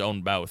Adams'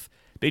 own mouth,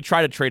 they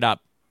tried to trade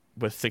up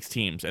with 6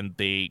 teams, and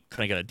they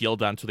couldn't get a deal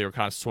done, so they were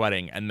kind of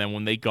sweating. And then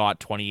when they got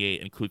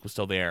 28 and Kulich was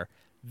still there,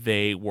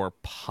 they were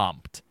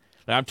pumped.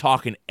 Like, I'm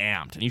talking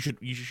amped, and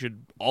you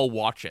should all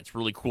watch it. It's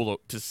really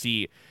cool to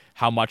see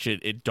how much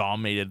it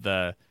dominated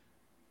the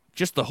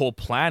whole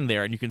plan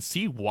there, and you can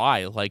see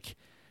why. Like,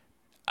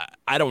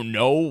 I don't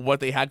know what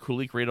they had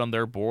Kulich rated on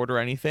their board or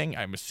anything.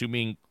 I'm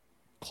assuming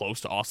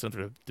close to Austin.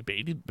 They're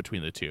debating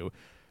between the two.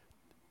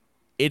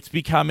 It's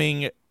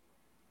becoming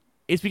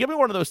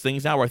one of those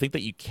things now where I think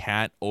that you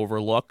can't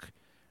overlook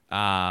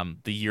the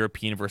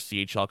European versus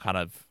CHL kind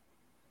of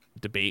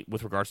debate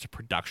with regards to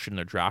production in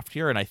their draft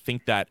here. And I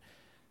think that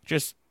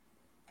just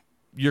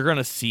you're going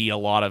to see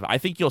I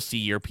think you'll see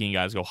European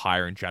guys go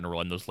higher in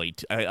general in those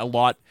late, a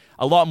lot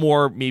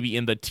more maybe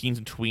in the teens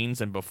and tweens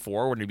than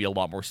before, when it'd be a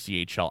lot more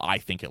CHL, I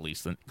think, at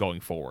least, than going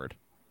forward.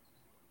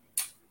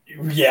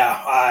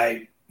 Yeah,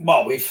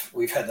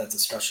 we've had that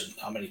discussion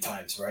how many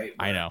times, right?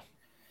 I know.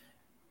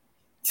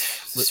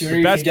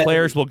 The best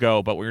players will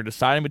go, but we're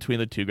deciding between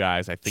the two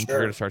guys. I think we're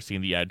going to start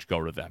seeing the edge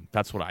go to them.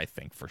 That's what I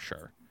think for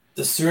sure.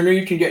 The sooner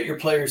you can get your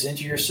players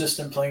into your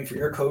system, playing for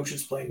your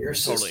coaches, playing your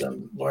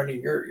system,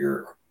 learning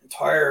your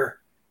entire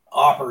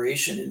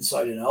operation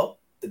inside and out,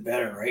 the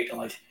better, right? And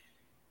like,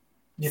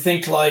 you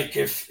think like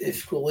if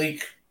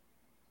Kulich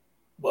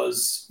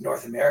was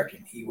North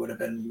American, he would have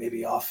been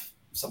maybe off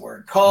somewhere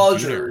in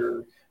college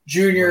or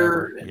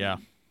junior.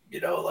 And,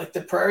 like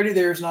the priority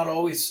there is not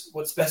always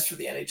what's best for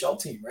the NHL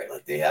team, right?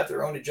 Like, they have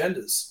their own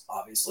agendas,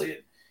 obviously.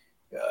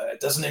 It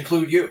doesn't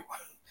include you,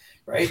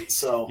 right?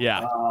 So,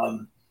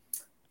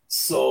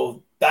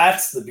 so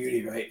that's the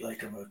beauty, right?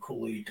 Like, of a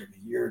Kulich, of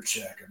a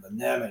Jiricek, of a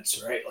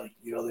Nemec, right? Like,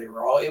 they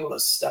were all able to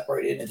step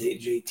right in at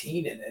age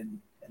 18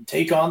 and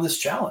take on this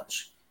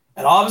challenge.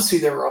 And obviously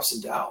there were ups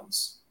and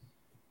downs,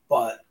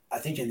 but I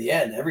think in the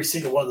end, every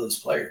single one of those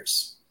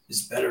players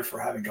is better for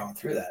having gone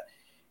through that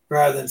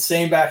rather than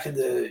staying back in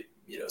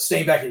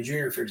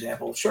junior, for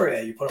example. Sure,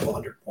 yeah, you put up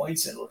 100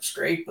 points and it looks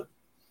great, but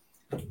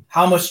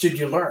how much did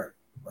you learn,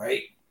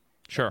 right?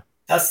 Sure.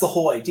 That's the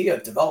whole idea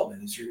of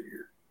development is you're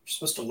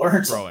supposed to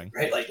learn something, Growing.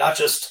 right? Like not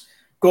just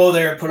go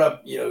there and put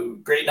up,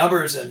 great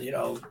numbers and,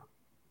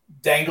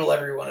 dangle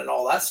everyone and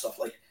all that stuff.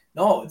 Like,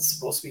 no, it's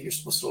supposed to be, you're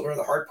supposed to learn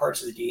the hard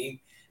parts of the game.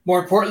 More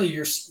importantly,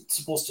 you're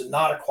supposed to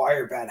not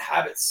acquire bad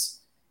habits.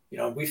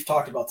 We've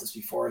talked about this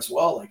before as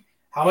well. Like,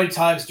 how many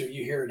times do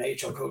you hear an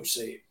AHL coach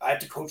say, I have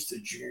to coach the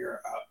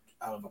junior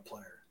out of a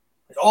player?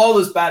 Like all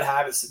those bad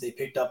habits that they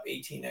picked up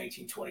 18,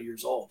 19, 20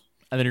 years old.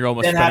 And then you're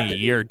almost spending a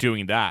year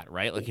doing that,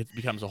 right? Like it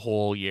becomes a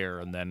whole year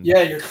and then...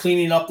 Yeah, you're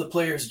cleaning up the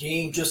player's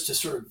game just to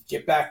sort of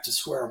get back to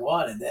square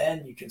one. And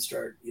then you can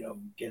start,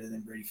 getting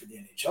them ready for the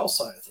NHL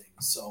side of things.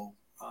 So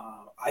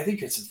I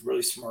think it's a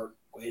really smart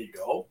way to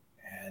go.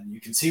 And you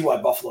can see why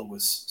Buffalo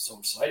was so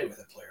excited with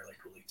a player like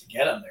Kulich to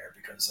get him there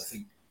because I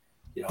think,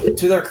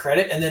 to their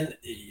credit. And then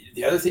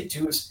the other thing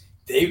too is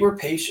they were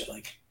patient.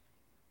 Like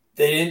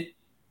they didn't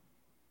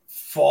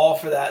fall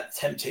for that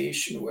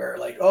temptation where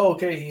like, oh,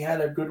 okay, he had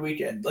a good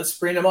weekend. Let's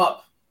bring him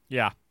up.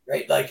 Yeah.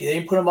 Right. Like they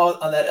didn't put him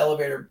out on that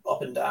elevator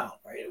up and down.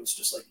 Right. It was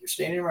just like, you're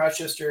staying in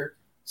Rochester,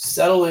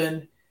 settle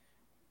in,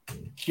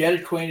 get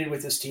acquainted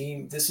with this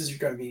team. This is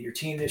going to be your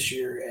team this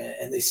year.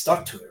 And they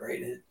stuck to it.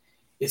 Right. And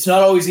it's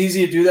not always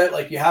easy to do that.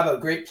 Like you have a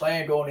great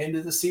plan going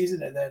into the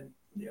season and then,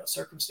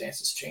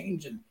 circumstances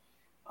change and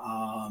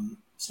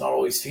it's not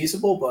always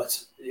feasible,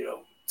 but,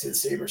 to the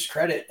Sabres'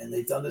 credit. And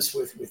they've done this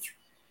with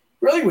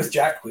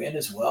Jack Quinn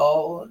as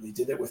well. They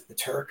did it with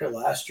Peterka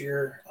last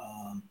year.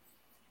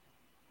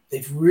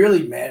 They've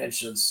really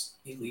managed those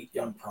elite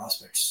young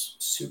prospects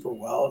super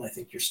well, and I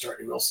think you're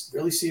starting to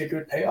really see a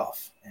good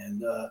payoff.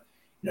 And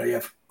you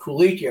have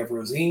Kulich, you have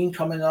Rosine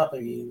coming up. I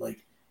mean,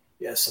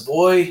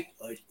 Savoy.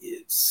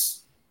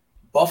 It's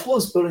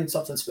Buffalo's building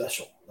something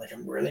special. Like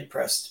I'm really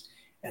impressed,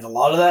 and a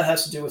lot of that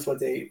has to do with what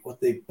they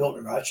built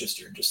in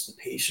Rochester, just the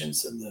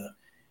patience and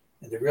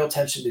the real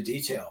attention to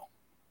detail.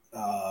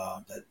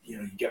 That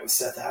you get with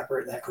Seth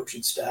Appert and that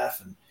coaching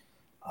staff, and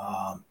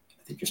I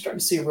think you're starting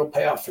to see a real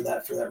payoff for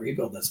that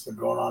rebuild that's been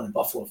going on in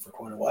Buffalo for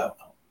quite a while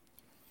now.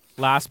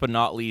 Last but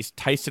not least,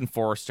 Tyson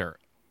Forrester.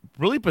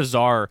 Really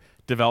bizarre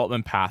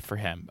development path for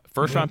him.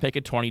 First round pick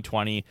in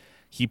 2020.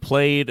 He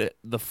played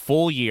the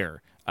full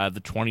year of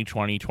the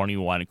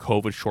 2020-21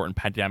 COVID-shortened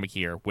pandemic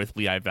year with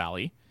Lehigh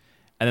Valley.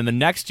 And then the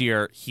next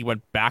year, he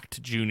went back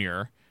to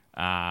junior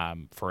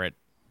for it,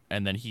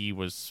 and then he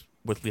was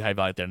with Lehigh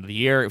Valley at the end of the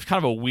year. It was kind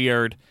of a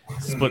weird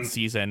split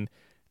season.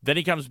 Then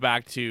he comes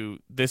back to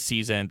this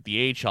season,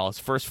 the AHL, his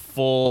first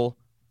full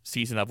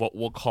season of what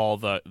we'll call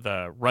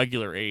the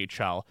regular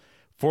AHL.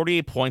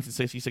 48 points in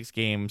 66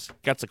 games,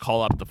 gets a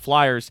call up the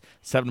Flyers,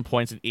 7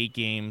 points in 8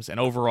 games, and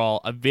overall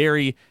a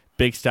very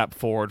big step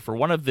forward for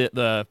one of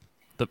the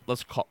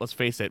let's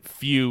face it,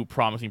 few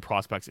promising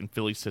prospects in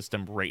Philly's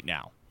system right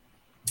now.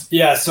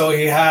 Yeah, so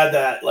he had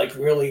that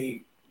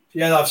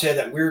obviously had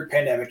that weird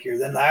pandemic year.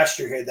 Then last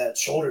year he had that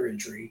shoulder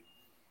injury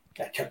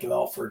that kept him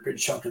out for a good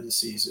chunk of the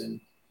season.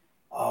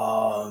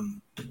 So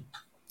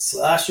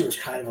last year was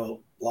kind of a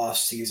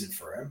lost season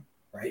for him,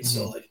 right?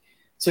 Mm-hmm.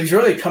 So he's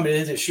really coming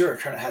into this year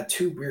trying to have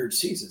 2 weird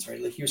seasons,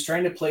 right? Like he was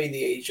trying to play in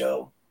the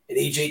AHL at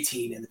age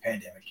 18 in the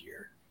pandemic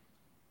year.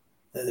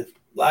 Then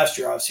last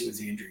year obviously was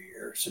the injury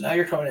year. So now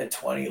you're coming in at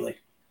 20.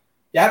 Like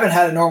you haven't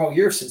had a normal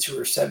year since you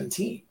were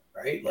 17,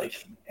 right?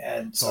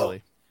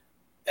 Totally.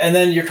 And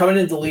then you're coming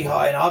into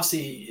Lehigh, and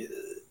obviously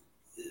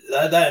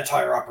that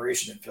entire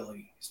operation in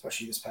Philly,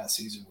 especially this past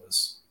season,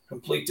 was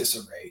complete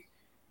disarray.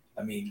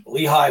 I mean,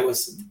 Lehigh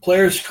was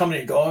players coming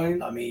and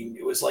going. I mean,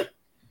 it was like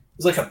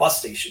a bus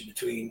station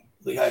between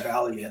Lehigh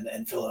Valley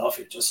and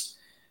Philadelphia. Just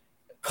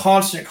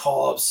constant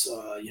call-ups.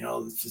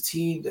 The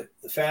team,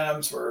 the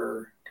Phantoms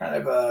were kind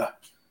of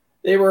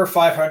they were a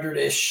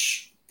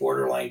 500-ish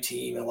borderline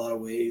team in a lot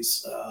of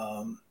ways.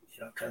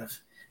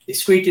 They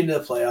squeaked into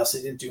the playoffs.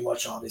 They didn't do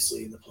much,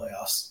 obviously, in the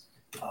playoffs.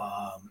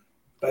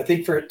 But I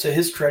think to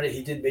his credit,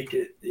 he did make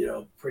it,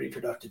 pretty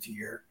productive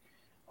year.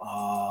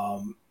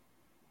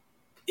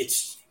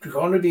 It's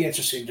going to be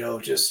interesting, though,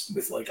 just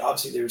with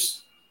obviously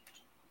there's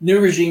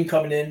new regime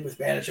coming in with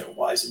management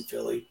wise in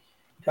Philly.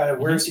 Kind of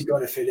where is he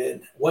going to fit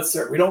in?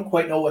 We don't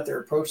quite know what their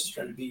approach is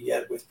going to be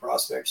yet with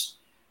prospects.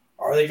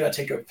 Are they going to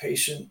take a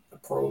patient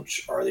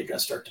approach? Are they going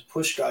to start to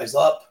push guys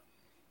up?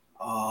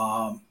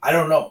 I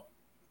don't know.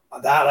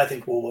 That I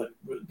think will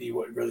be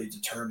what really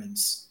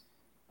determines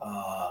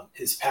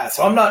his path.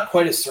 So I'm not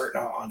quite as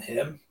certain on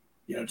him,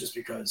 just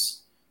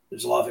because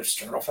there's a lot of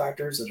external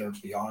factors that are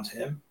beyond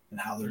him and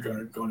how they're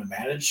going to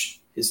manage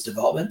his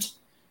development.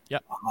 Yeah.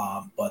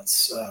 But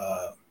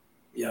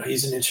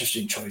he's an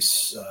interesting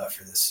choice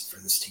for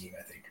this team,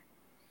 I think.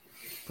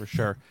 For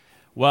sure.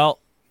 Well,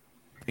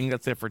 I think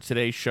that's it for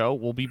today's show.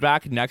 We'll be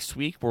back next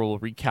week where we'll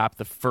recap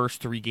the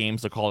first 3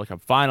 games of the Calder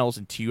Cup Finals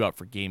and tee you up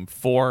for Game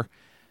 4.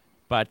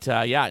 But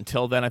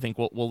until then, I think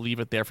we'll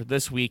leave it there for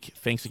this week.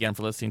 Thanks again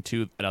for listening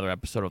to another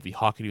episode of the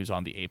Hockey News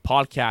on the A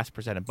podcast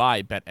presented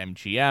by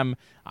BetMGM.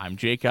 I'm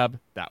Jacob.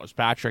 That was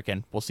Patrick,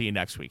 and we'll see you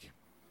next week.